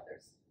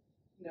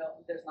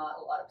there's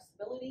not a lot of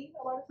stability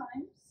a lot of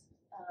times.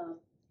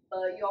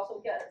 But you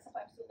also get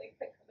sometimes to like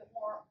pick a bit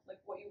more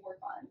like what you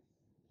work on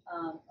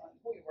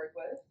who you work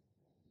with,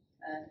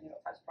 and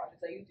types of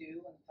projects that you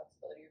do, and the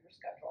flexibility of your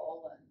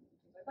schedule and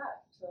things like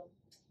that. So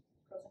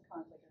pros and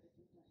cons, like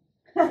everything.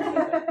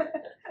 Yeah,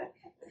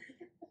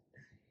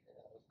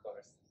 of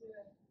course.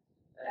 Yeah.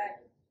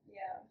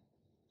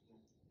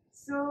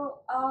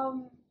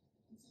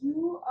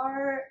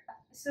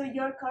 So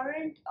your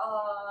current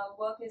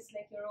work is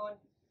like your own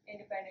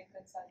independent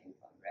consulting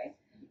firm, right?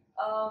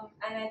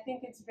 And I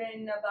think it's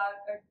been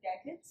about a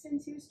decade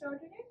since you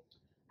started it.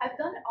 I've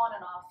done it on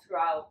and off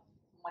throughout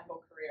my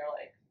whole career,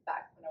 like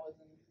back when I was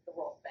in the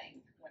World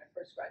Bank when I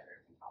first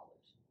graduated from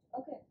college.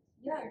 Okay.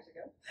 Yeah. Years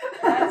ago.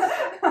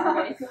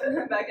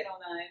 That's Back in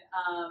 2009.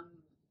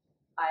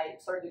 I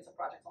started doing some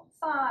projects on the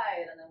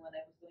side, and then when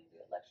I was doing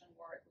the election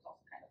work, it was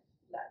also kind of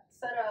that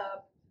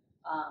setup.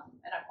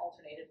 And I've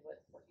alternated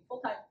with working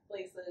full-time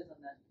places and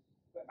then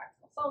going back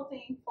to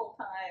consulting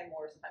full-time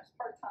or sometimes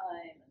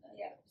part-time, and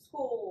then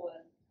school,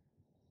 and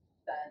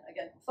then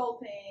again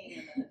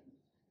consulting, and then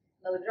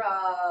another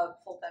job,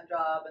 full-time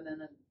job, and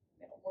then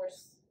more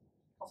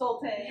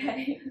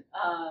consulting.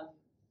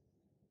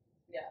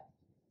 Yeah.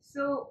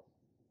 So,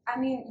 I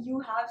mean, you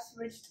have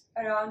switched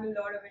around a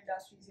lot of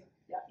industries.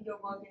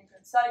 You've worked in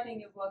consulting,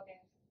 you've worked in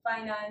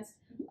finance,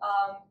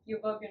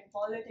 you've worked in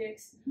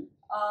politics.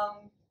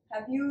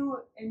 Have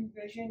you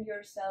envisioned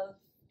yourself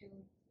to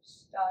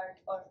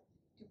start or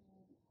to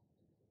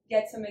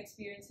get some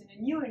experience in a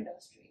new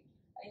industry?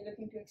 Are you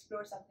looking to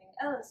explore something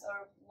else,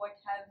 or what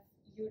have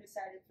you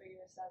decided for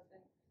yourself in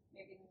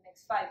maybe the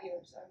next 5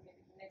 years or maybe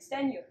the next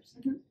 10 years?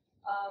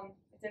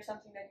 Is there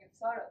something that you've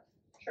thought of?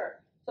 Sure.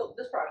 So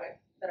this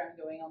project that I'm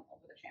doing over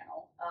the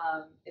channel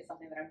is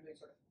something that I'm doing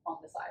sort of on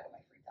the side of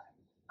my free time,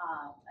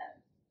 and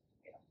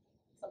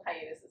some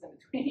hiatuses in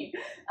between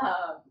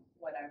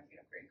when I'm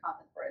creating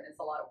content for it. And it's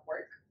a lot of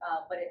work,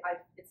 but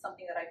it's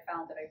something that I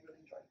found that I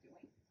really enjoy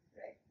doing.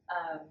 Right.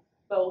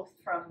 Both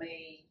from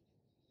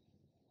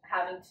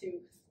having to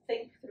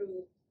think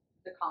through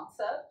the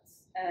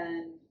concepts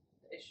and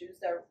the issues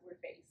that we're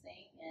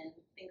facing, and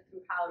think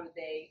through how do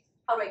I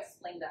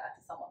explain that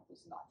to someone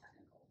who's not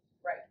technical,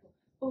 right?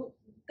 Who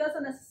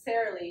doesn't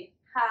necessarily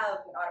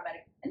have an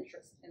automatic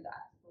interest in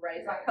that,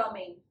 right? It's not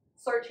coming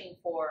searching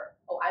for,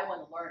 I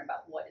want to learn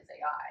about what is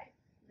AI,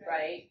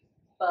 right?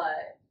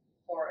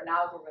 Or an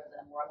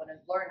algorithm, or I want to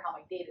learn how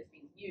my data is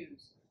being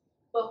used.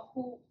 But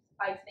who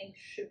I think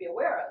should be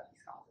aware of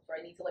these concepts,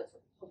 right? I need to like sort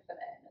of hook them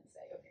in and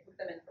say, okay, hook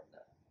them in from the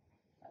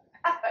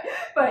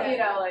but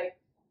like,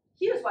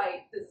 here's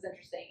why this is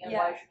interesting and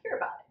why you should care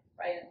about it,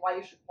 right? And why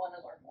you should want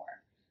to learn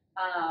more.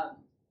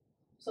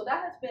 So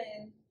that has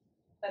been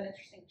an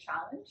interesting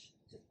challenge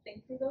to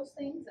think through those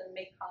things and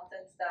make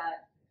contents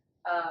that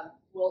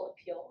will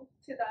appeal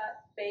to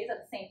that base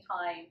at the same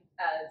time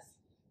as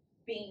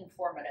being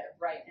informative,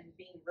 right? And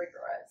being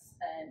rigorous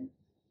and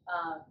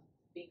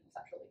being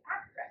conceptually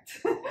accurate,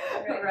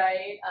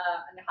 right?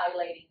 And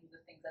highlighting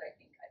the things that I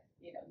think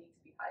need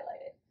to be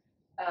highlighted.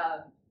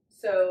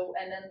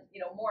 And then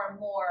more and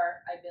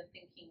more, I've been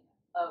thinking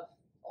of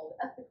all the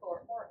ethical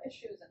or moral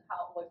issues and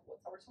how what's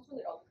our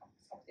responsibility, all the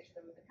conversations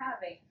that we've been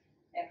having,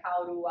 and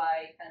how do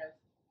I kind of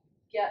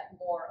get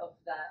more of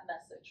that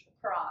message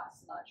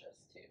across, not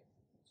just to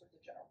sort of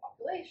the general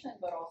population,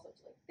 but also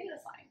to like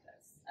data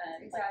scientists,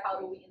 and like how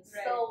do we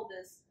instill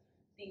these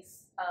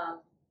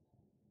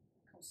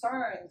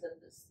concerns and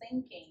this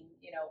thinking,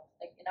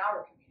 like in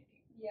our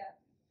community. Yeah.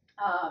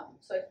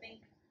 So I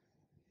think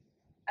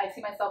I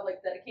see myself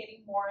like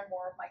dedicating more and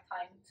more of my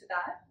time to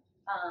that.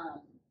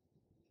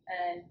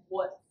 And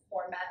what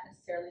format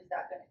necessarily is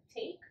that going to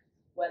take?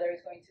 Whether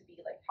it's going to be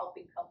like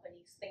helping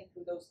companies think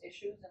through those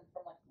issues and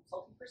from like a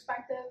consulting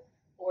perspective,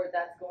 or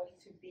that's going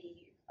to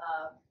be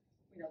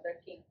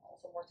dedicating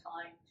also more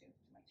time to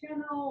my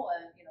channel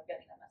and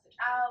getting that message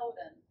out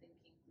and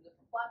thinking through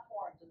different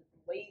platforms and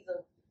different ways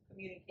of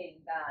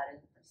communicating that and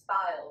different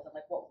styles and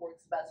like what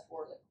works best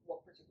for like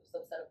what particular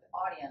subset of the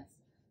audience,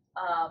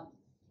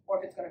 or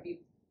if it's going to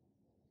be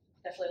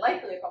potentially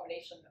likely a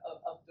combination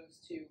of those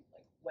two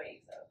like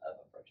ways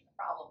of approaching the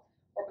problem,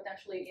 or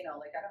potentially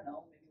like I don't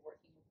know, maybe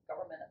working with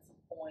government at some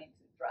point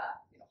to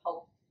draft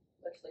help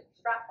legislation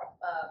draft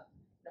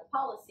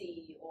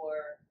policy,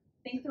 or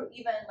think through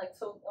even like,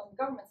 so on the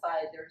government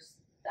side, there's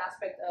the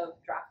aspect of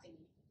drafting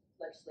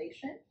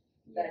legislation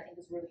that I think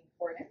is really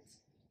important.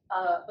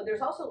 But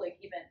there's also like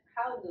even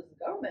how does the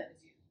government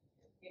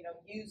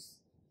use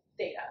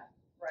data,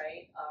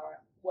 right?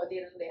 What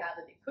data do they have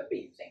that they could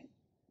be using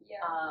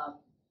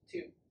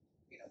to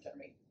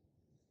generate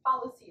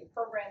policy and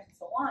programs and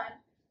so on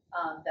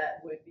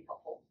that would be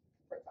helpful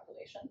for the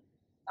population.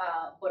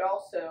 But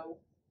also,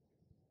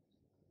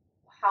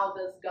 how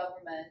does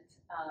government,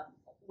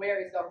 where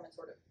is government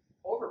sort of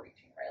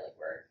overreaching, right? Like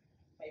where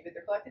maybe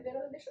they're collecting data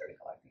that they shouldn't be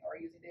collecting, or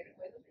using data in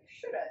ways that they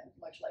shouldn't,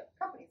 much like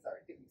companies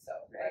are doing so,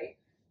 right?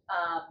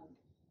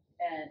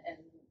 And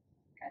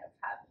kind of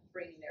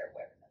bringing their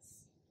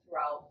awareness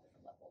throughout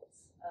different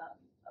levels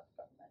of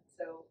government.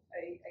 So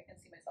I can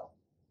see myself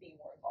being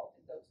more involved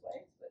in those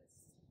ways, but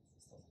it's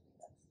still something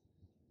that's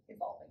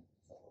evolving,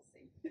 so we'll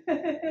see.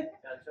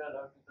 I'm sure a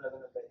lot of people are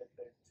going to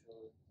benefit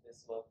through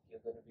this work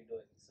you're going to be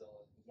doing. So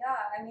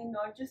yeah, I mean,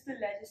 not just the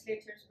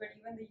legislatures, but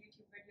even the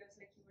YouTube videos,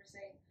 like you were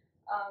saying,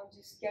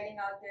 just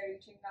getting out there,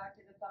 reaching out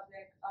to the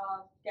public,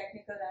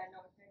 technical and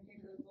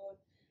non-technical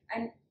both,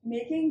 and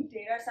making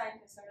data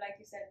scientists, or like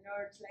you said,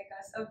 nerds like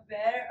us,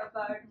 aware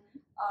about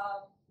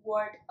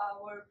what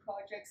our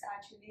projects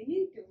actually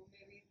lead to.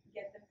 Maybe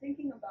get them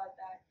thinking about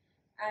that,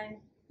 and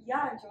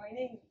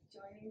joining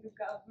the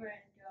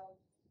government,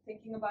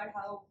 thinking about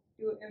how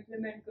to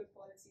implement good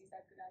policies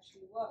that could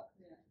actually work.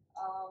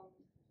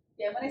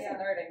 When I say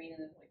nerd, I mean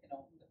in like the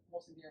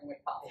most endearing way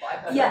possible. I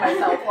consider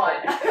myself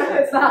one.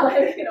 It's not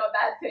like a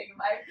bad thing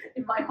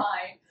in my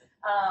mind.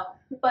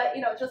 But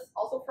just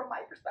also from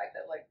my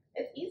perspective, like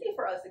it's easy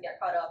for us to get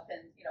caught up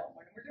in when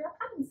we're doing our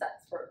problem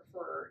sets for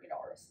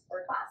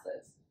our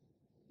classes.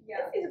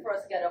 Yeah, it's easy for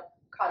us to get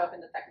caught up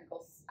in the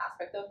technical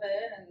aspect of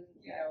it, and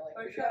like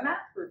we're doing a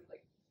math group.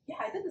 Like,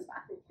 I did this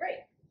math group,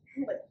 great.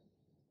 Like,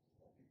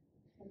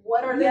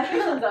 what are the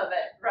implications of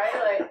it, right?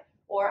 Like,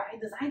 or I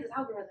designed this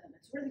algorithm,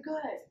 it's really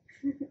good.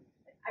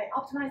 I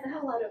optimized the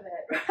hell out of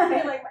it,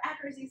 right? Like my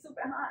accuracy is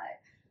super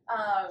high.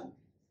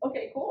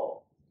 Okay,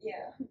 cool.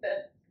 Yeah.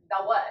 Then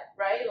now what,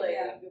 right?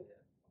 Like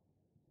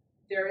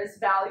there is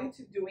value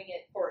to doing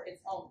it for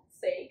its own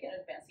sake and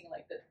advancing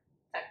like the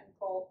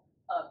technical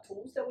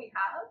tools that we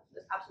have.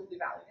 There's absolutely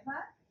value in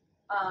that.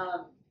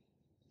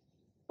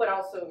 But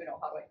also,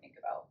 how do I think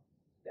about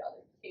the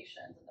other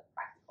implications and the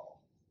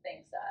practical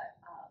things that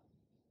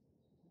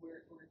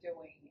we're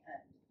doing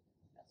and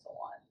so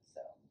on.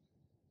 So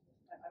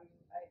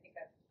I think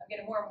I'm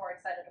getting more and more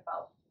excited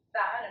about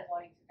that and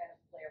wanting to kind of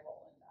play a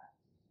role in that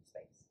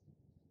space.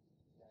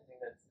 I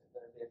think that's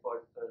going to be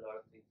important for a lot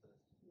of people.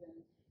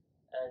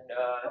 And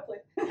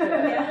hopefully.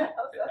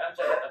 I'm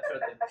sure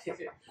they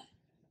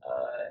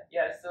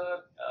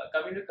so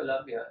coming to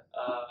Columbia,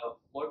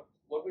 what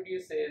would you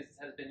say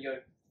has been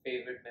your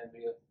favorite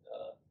memory of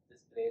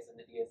this place and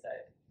the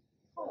DSI?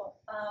 Cool.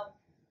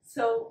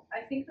 So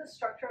I think the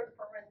structure of the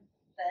program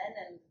then,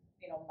 and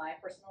my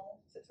personal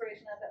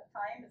situation at that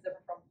time, is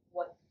different from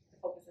what the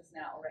focus is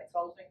now, right?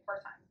 So I was doing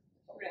part-time,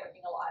 so I was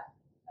working a lot,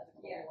 as a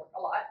work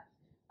a lot,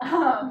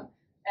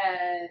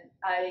 and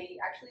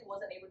I actually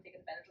wasn't able to take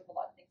advantage of a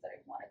lot of things that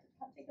I wanted to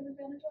have taken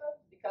advantage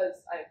of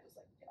because I was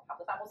like, half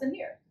the time I wasn't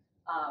here.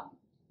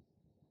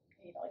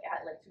 Like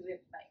I had like Tuesday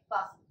night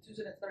classes,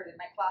 Tuesday and Thursday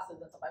night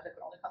classes, and sometimes I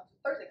could only come to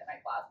Thursday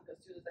night class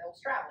because Tuesday I was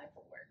traveling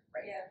for work,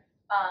 right? Yeah.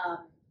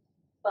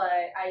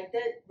 But I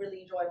did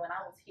really enjoy when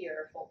I was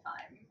here full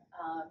time,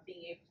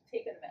 being able to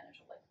take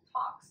advantage of like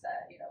talks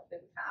that they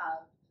would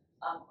have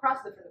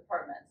across different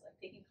departments, like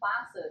taking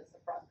classes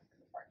across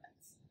different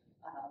departments.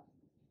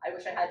 I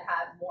wish I had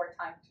had more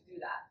time to do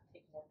that,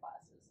 take more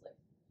classes, like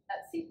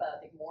at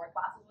SEPA, take more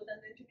classes within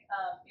the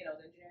the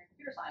engineering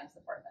computer science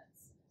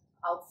departments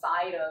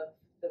outside of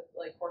the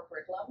core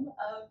curriculum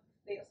of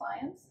data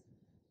science,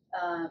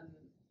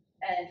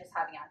 and just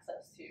having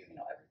access to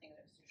everything an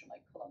institution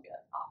like Columbia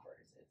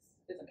offers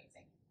is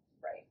amazing,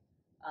 right?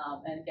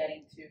 And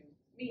getting to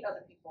meet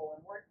other people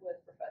and work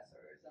with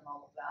professors and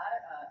all of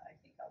that, I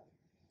think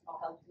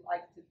I'll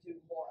like to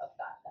do more of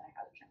that than I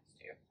had a chance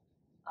to,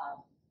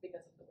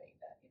 because of the way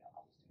that I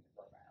was doing the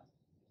program.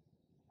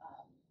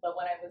 But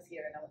when I was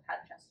here and I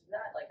had a chance to do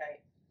that, like I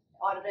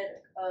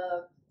audited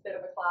a bit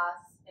of a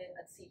class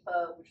at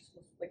SEPA, which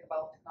was like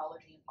about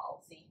technology and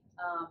policy.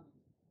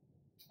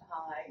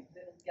 I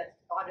didn't get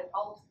to audit the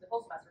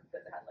whole semester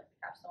because I had like the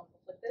capstone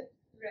conflicted.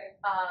 Right.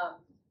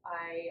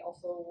 I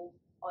also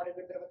audited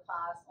a bit of a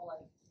class on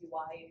like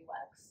UI and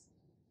UX.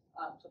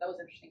 So that was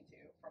interesting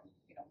too, from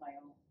my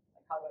own,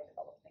 like how do I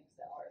develop things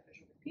that are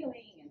visually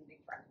appealing and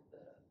being friends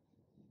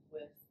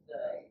with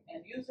the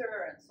end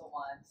user and so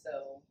on.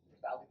 So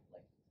there's value,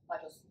 like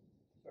not just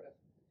sort of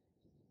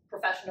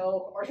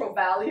professional commercial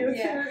value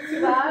to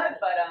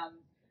that, but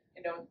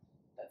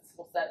that's a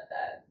skill set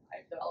that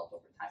I've developed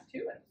over time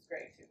too, and it was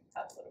great to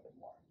have a little bit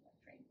more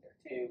training there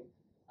too.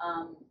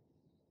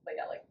 But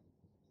yeah, like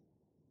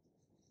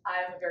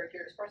I'm a very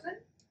curious person,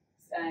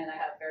 and I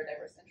have very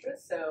diverse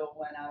interests. So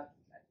when if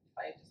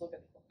I just look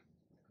at the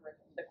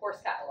curriculum, the course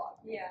catalog,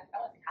 I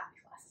went to half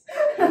these classes.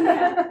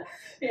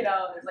 You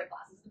know, there's like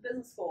classes in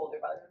business school,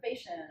 there's about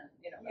innovation,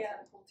 you know, that's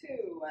really cool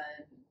too.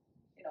 And,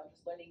 you know,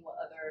 just learning what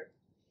other,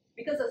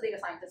 because as data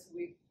scientists,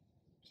 we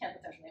can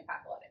potentially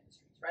impact a lot of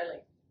industries, right?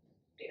 Like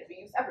data is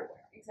being used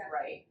everywhere,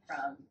 right?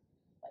 From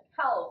like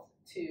health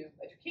to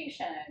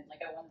education.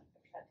 Like I want to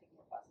try to take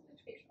more classes in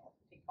education or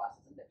take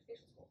classes in the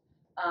education school.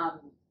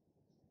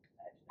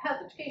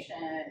 Health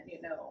education,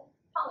 you know,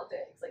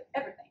 politics, like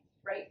everything,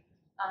 right?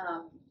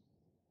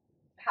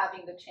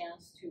 Having the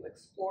chance to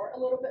explore a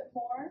little bit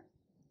more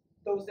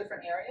those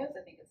different areas,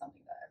 I think it's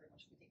something that everyone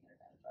should be taking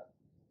advantage of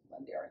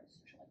when they are in a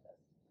institution like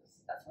this.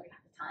 That's when you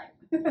have the time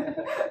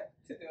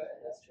to do it.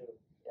 That's true.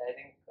 Yeah, I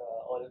think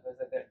all of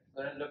us are going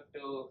to look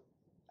to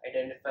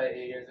identify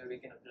areas where we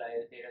can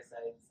apply data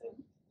science.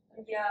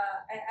 Yeah,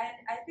 and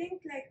I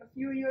think like a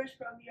few years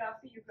probably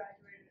after you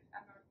graduated,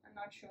 I'm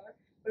not sure,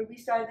 but we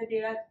started the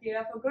Data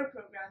for Good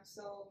program,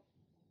 so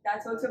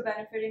that's also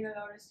benefiting a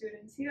lot of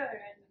students here,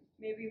 and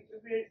maybe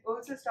we're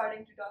also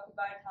starting to talk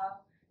about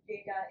how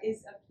data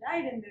is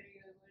applied in the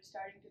real world. We're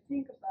starting to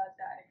think about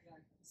that.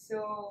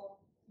 So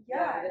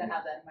yeah, I didn't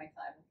have that in my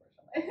time,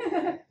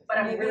 unfortunately. But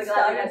I'm maybe really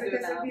glad you guys do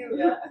because it now. of you.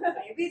 Yeah.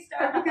 Maybe it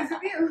started because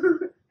of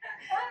you.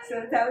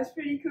 So that was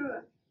pretty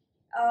cool.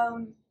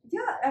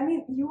 Yeah, I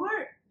mean, you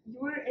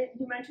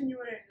mentioned you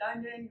were in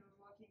London, you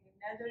were working in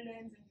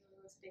Netherlands, and you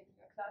were also taking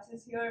your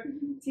classes here.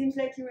 It seems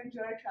like you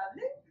enjoy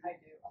traveling. I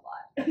do a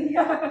lot.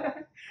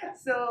 Yeah.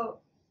 So,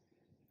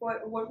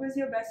 what was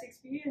your best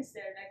experience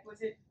there? Like,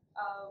 was it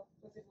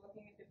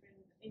working in different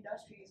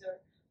industries,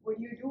 or what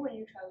do you do when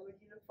you travel? What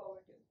do you look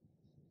forward to?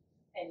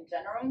 In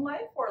general in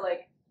life, or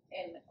like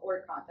in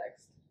work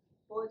context?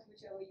 Both,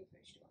 whichever you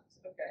wish to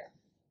answer. Okay.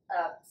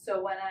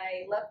 So when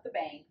I left the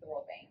bank, the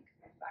World Bank,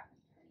 back in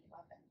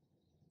 2011,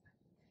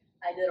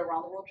 I did a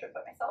round the world trip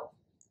by myself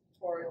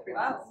for 3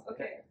 months.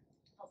 Okay.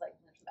 I was like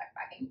literally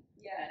backpacking.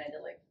 Yeah. And I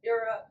did like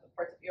Europe,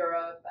 parts of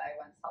Europe. I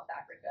went to South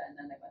Africa, and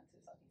then I went to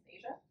Southeast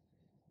Asia.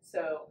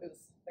 So it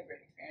was a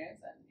great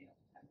experience, and you know,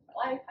 time of my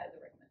life,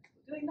 highly recommend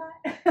people doing that.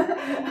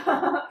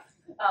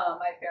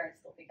 My parents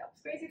still think I was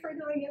crazy for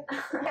doing it.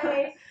 That's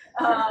okay.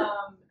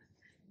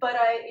 But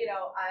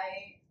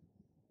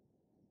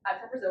I'm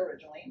from Brazil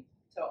originally,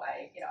 so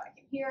I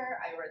came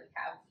here. I already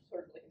have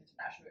sort of like an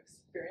international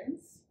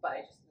experience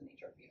by just the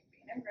nature of being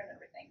an immigrant and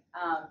everything.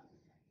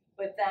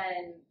 But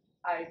then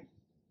I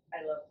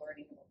love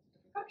learning about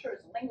different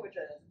cultures and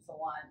languages and so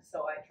on.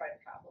 So I try to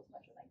travel as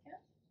much as I can.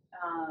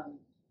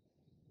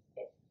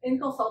 In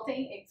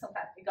consulting, it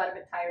got a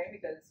bit tiring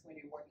because when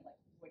you're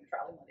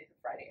traveling Monday to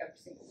Friday every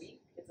single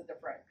week, it's a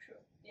different,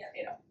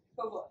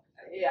 For work.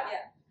 Yeah.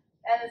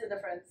 And it's a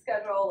different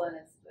schedule, and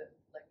it's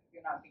like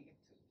you're not being able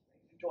to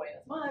enjoy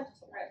it as much.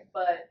 So Right.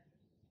 But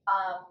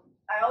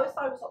I always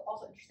thought it was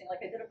also interesting.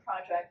 Like I did a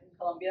project in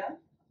Colombia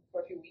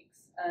for a few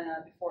weeks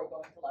before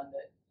going to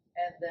London,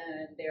 and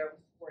then there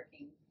was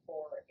working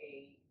for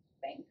a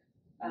bank.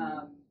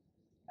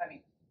 I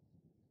mean,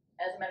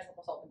 as a management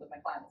consultant, but my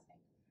client was a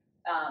bank.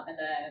 And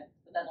then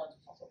the Netherlands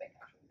was also a bank.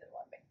 Actually, we did a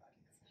lot of bank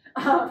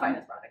projects,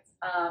 finance projects.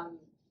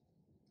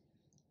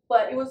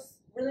 But it was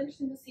really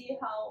interesting to see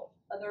how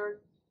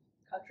other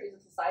countries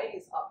and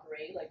societies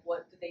operate. Like,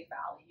 what do they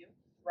value,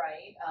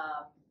 right?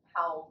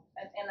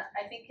 And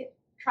I think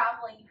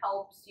traveling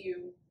helps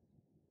you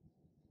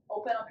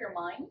open up your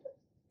mind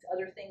to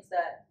other things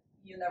that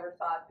you never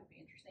thought could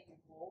be interesting and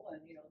cool,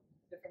 and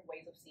different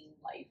ways of seeing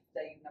life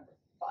that you never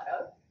thought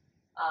of,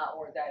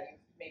 or that you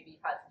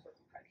maybe had some sort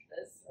of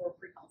prejudice or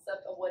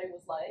preconcept of what it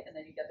was like, and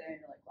then you get there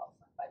and you're like, well,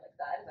 it's not quite like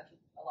that. It's actually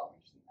a lot more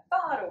interesting than I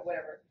thought, or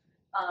whatever.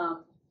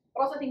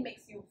 But also, I think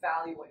makes you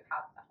value what you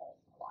have at home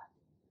a lot.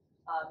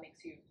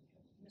 Makes you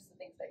miss the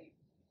things that you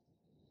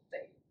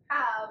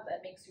have, and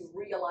makes you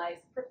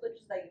realize the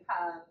privileges that you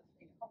have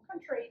in your home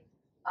country.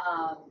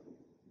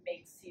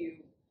 Makes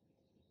you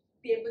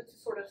be able to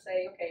sort of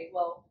say, okay,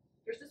 well,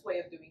 there's this way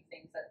of doing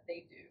things that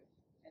they do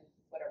in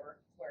wherever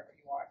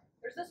you are.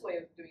 There's this way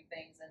of doing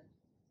things in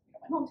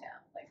my hometown.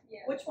 Like,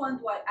 which one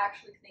do I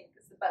actually think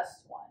is the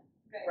best one,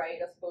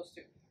 right? As opposed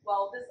to,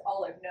 well, this is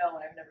all I've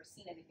known. I've never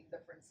seen anything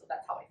different, so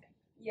that's how I think.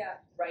 Yeah.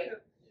 Right.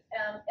 True.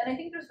 And I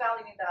think there's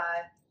value in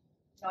that,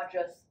 not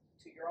just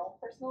to your own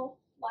personal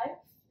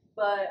life,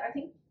 but I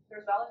think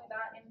there's value in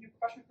that in your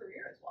professional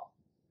career as well,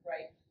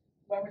 right?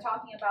 When we're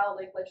talking about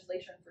like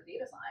legislation for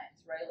data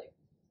science, right? Like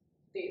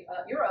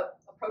Europe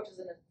approaches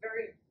in a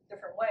very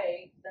different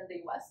way than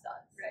the US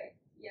does. Right.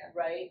 Yeah.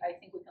 Right. I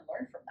think we can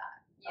learn from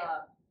that.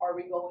 Yeah. Are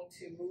we going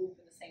to move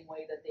in the same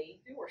way that they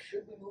do, or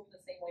should we move in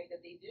the same way that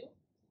they do?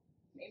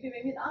 Maybe,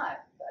 maybe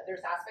not.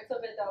 There's aspects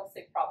of it that I'll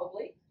say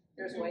probably.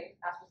 There's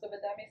aspects of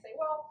it that I may say,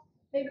 well,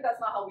 maybe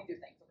that's not how we do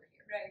things over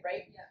here.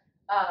 Right. Yeah.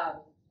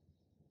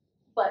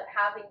 But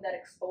having that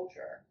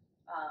exposure,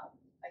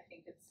 I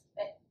think it's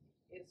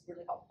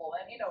really helpful,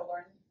 and it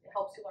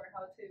helps you learn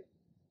how to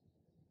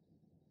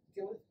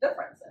deal with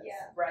differences,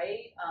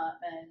 right?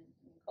 And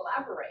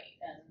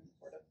collaborate and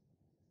sort of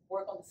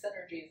work on the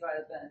synergies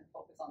rather than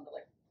focus on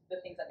the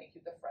things that make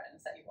you different and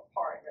set you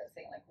apart. Rather than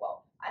saying like,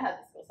 well, I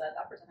have this skill set,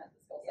 that person has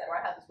this skill set, or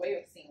I have this way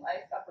of seeing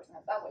life, that person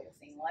has that way of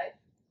seeing life.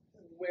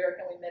 Where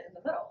can we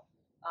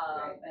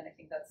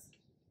that's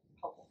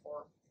helpful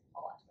for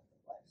all aspects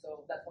of life.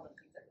 So that's one of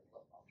the things I really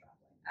love about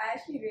traveling. I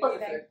actually Plus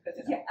really the like. food, 'cause,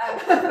 you know.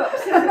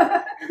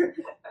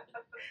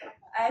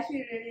 I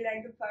actually really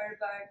like the part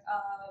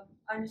about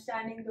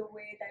understanding the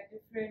way that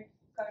different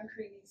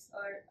countries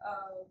or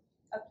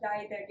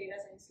apply their data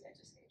science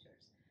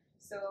legislatures.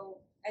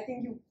 So I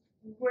think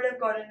you would have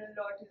gotten a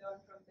lot to learn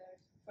from there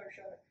for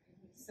sure.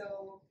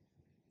 So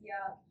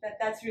yeah,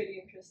 that's really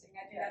interesting.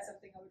 I think that's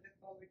something I would look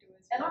forward to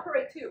as well. And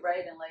operate too,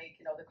 right? And like,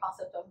 you know, the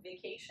concept of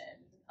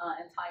vacation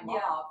and time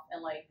off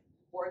and like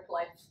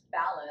work-life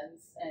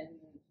balance and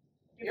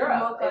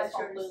Europe is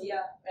completely,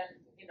 and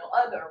you know,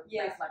 other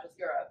places, not just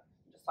Europe.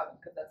 I'm just talking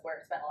because that's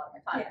where I spent a lot of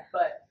my time.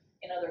 But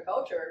in other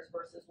cultures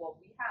versus what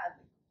we had,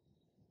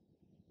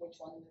 which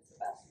one is the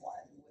best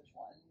one? Which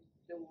one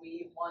do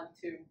we want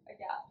to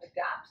adapt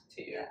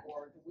to,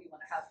 or do we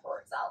want to have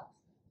for ourselves?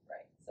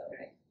 Right. So.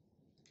 Yeah,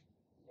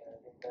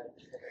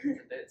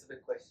 it's a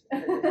big question.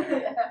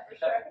 Yeah, for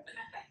sure.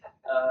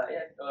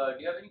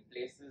 Do you have any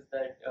places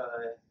that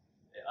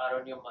are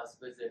on your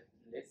must-visit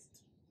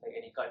list? Like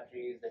any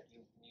countries that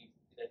you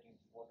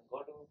want to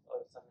go to,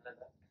 or something like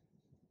that?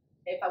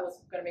 If I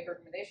was going to make a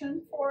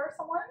recommendation for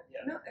someone,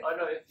 No,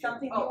 if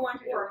something you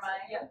want to for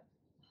my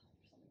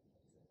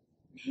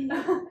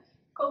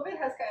COVID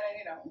has kind of,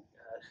 you know,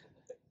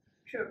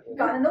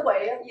 gone in the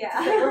way of to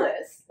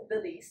say the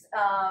least.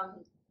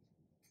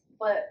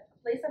 But a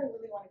place that I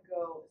really want to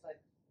go is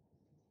like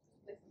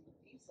in the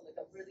Middle East. So like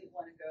I really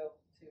want to go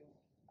to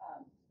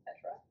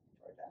Petra,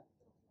 Georgia,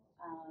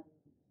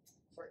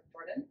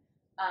 Jordan,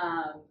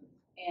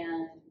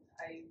 and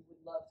I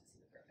would love to see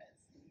the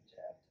pyramids in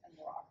Egypt and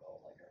Morocco.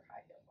 Like are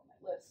high up on my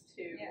list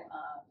too.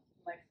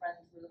 My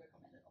friends really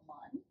recommended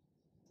Oman,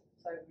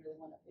 so I really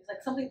want to. It's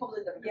like something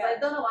completely different because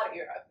I've done a lot of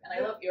Europe, and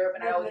I love Europe,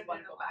 and I always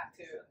want to go back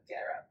to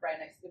Europe. Right,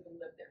 and I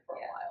even lived there for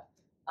a while.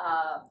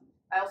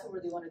 I also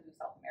really want to do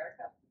South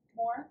America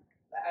more.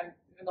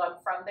 Even though I'm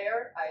from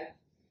there, I've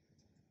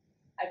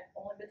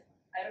only been.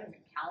 I don't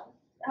even count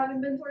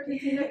having been to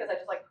Argentina because I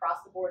just like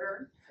crossed the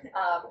border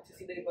to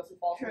see the Iguazu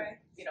Falls from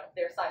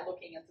their side,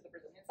 looking into the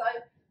Brazilian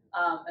side,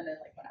 and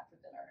then like went out for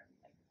dinner and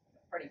like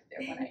partying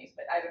there one night.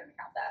 But I don't even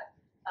count that,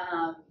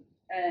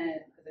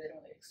 and because I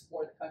didn't really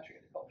explore the country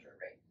or the culture,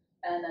 right?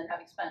 And then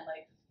having spent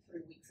like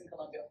 3 weeks in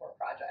Colombia for a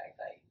project,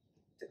 I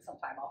took some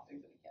time off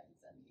during the weekends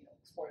and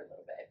explored a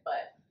little bit,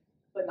 but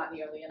not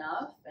nearly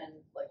enough.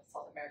 And like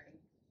South American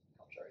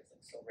culture is like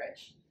so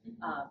rich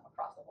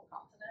across the whole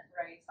continent,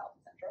 right? South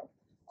and Central.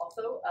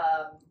 Also,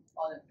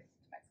 all in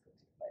Mexico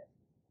too, but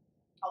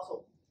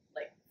also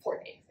like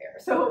 4 days there,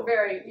 so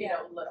very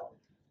little.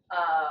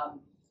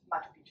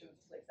 Machu Picchu is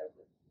a place I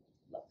would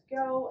love to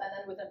go, and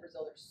then within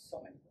Brazil, there's so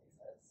many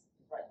places,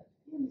 right? Like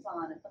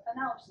Amazon and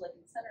Pantanal, which is like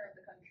in the center of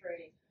the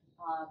country,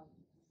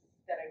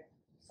 that I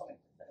want to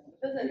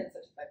visit. It's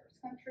such a diverse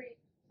country,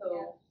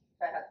 so.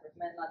 If I had to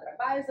recommend, not that I'm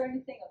biased or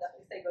anything, I'll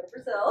definitely say go to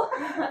Brazil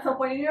at some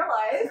point in your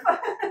life. But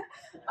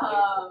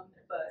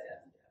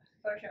yeah,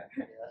 for sure.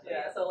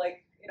 Yeah. So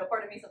like,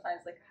 part of me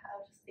sometimes like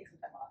I'll just take some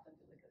time off and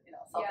do like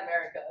South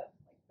America,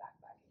 like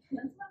backpacking.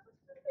 And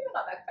maybe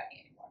not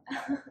backpacking anymore.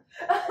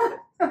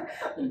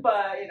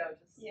 But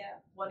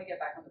just want to get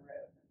back on the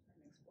road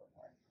and explore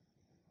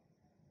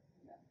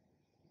more.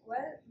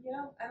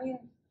 Well, I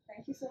mean,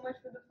 thank you so much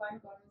for the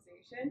fun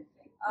conversation.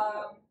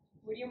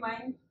 Would you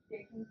mind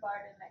taking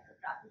part in like a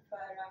rapid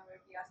fire round where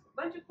we ask a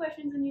bunch of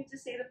questions and you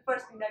just say the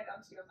first thing that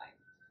comes to your mind?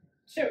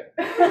 Sure.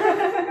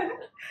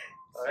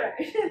 Alright,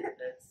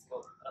 let's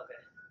go. Okay.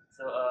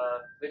 So,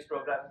 which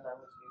programming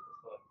language do you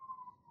prefer?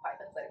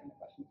 Python's not even a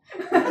question.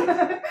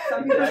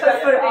 Some people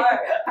prefer R.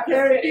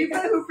 There are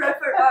people who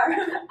prefer R.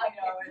 I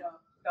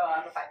know. No,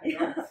 I'm a Python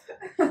girl.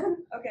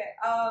 Okay.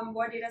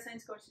 What data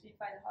science course did you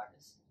find the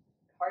hardest?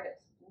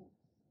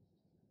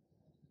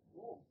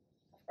 Ooh,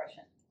 tough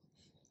question.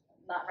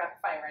 Not rapid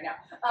fire right now.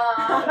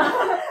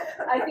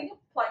 I think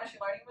applied machine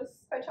learning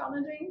was quite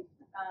challenging,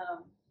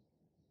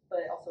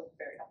 but also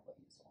very helpful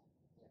and useful.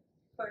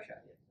 For sure.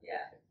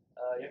 Yeah.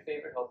 Your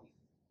favorite hobby?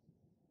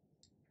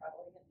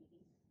 Traveling and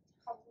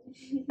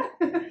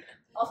eating.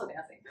 Also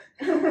dancing.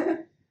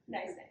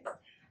 Nice.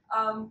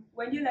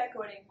 When do you like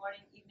coding?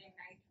 Morning, evening,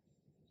 night?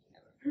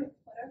 Never.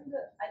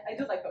 Whatever. I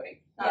do like coding.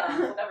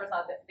 So never's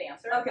not the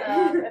answer. Okay.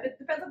 It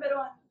depends a bit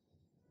on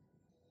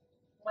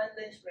when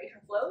the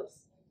inspiration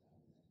flows.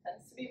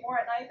 Tends to be more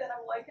at night than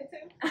I would like it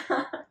to.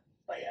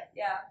 But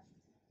yeah.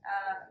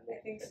 I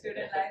think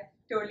student life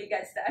totally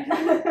gets that.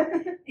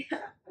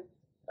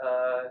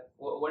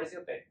 What is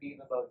your pet peeve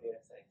about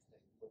data science?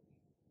 Like, what do you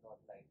not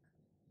like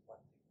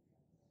one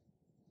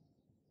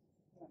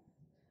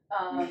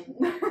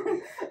thing?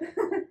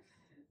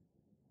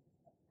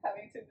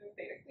 Having to do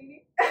data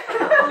cleaning.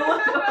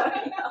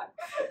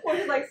 Which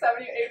is like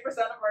 70 or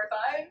 80% of our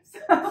time.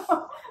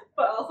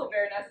 But also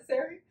very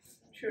necessary.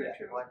 True.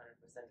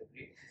 100%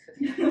 agree.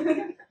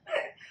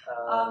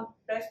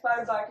 Best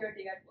part about your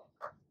day at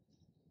work?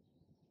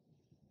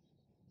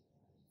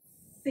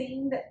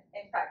 Seeing the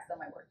impacts that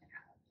my work can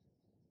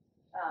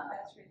have.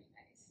 That's really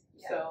nice.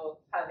 Yeah. So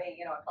having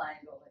a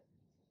client go like,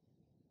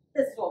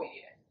 this is what we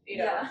needed.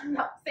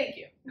 No, thank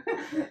you.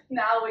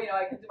 Now,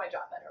 I can do my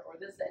job better, or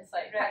this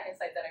insight, Right.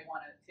 insight that I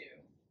wanted to,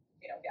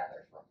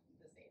 gather from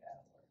this data,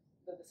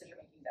 or the decision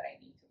making that I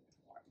need to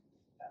inform.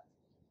 That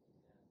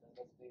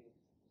must be,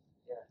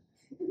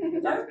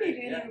 That would be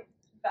really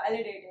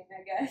validating,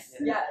 I guess.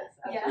 Yes,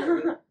 Yeah.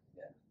 absolutely.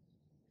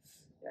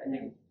 I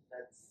think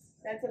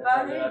That's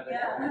about all it, of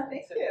yeah.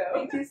 Thank you.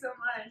 Thank you so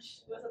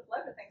much. It was a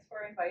pleasure. Thanks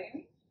for inviting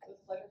me. It was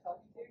a pleasure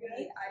talking to you guys.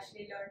 We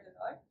actually learned a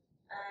lot,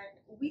 and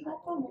we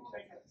hope for more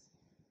videos.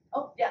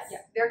 Oh, yes.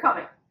 Yeah. They're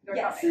coming. They're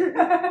Yes. coming.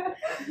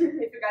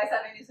 If you guys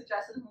have any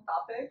suggestions on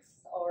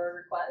topics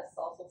or requests,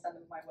 also send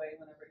them my way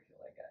whenever you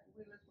feel like it.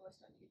 We will post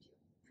on YouTube.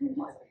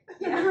 Awesome.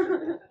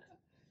 Yeah.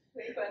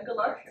 Great, and good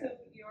luck to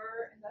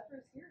your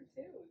endeavors here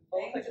too,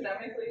 both Thank you.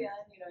 academically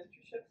and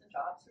internships and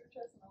job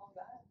searches and all of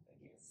that.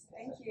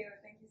 Thank you.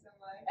 Thank you so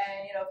much.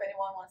 And if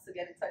anyone wants to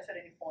get in touch at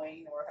any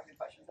point or have any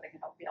questions that I can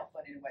be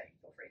helpful in any way,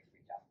 feel free to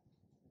reach out.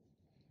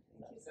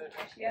 Thank you so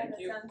much. Yeah, Thank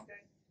that you. sounds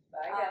good.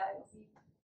 Bye, guys.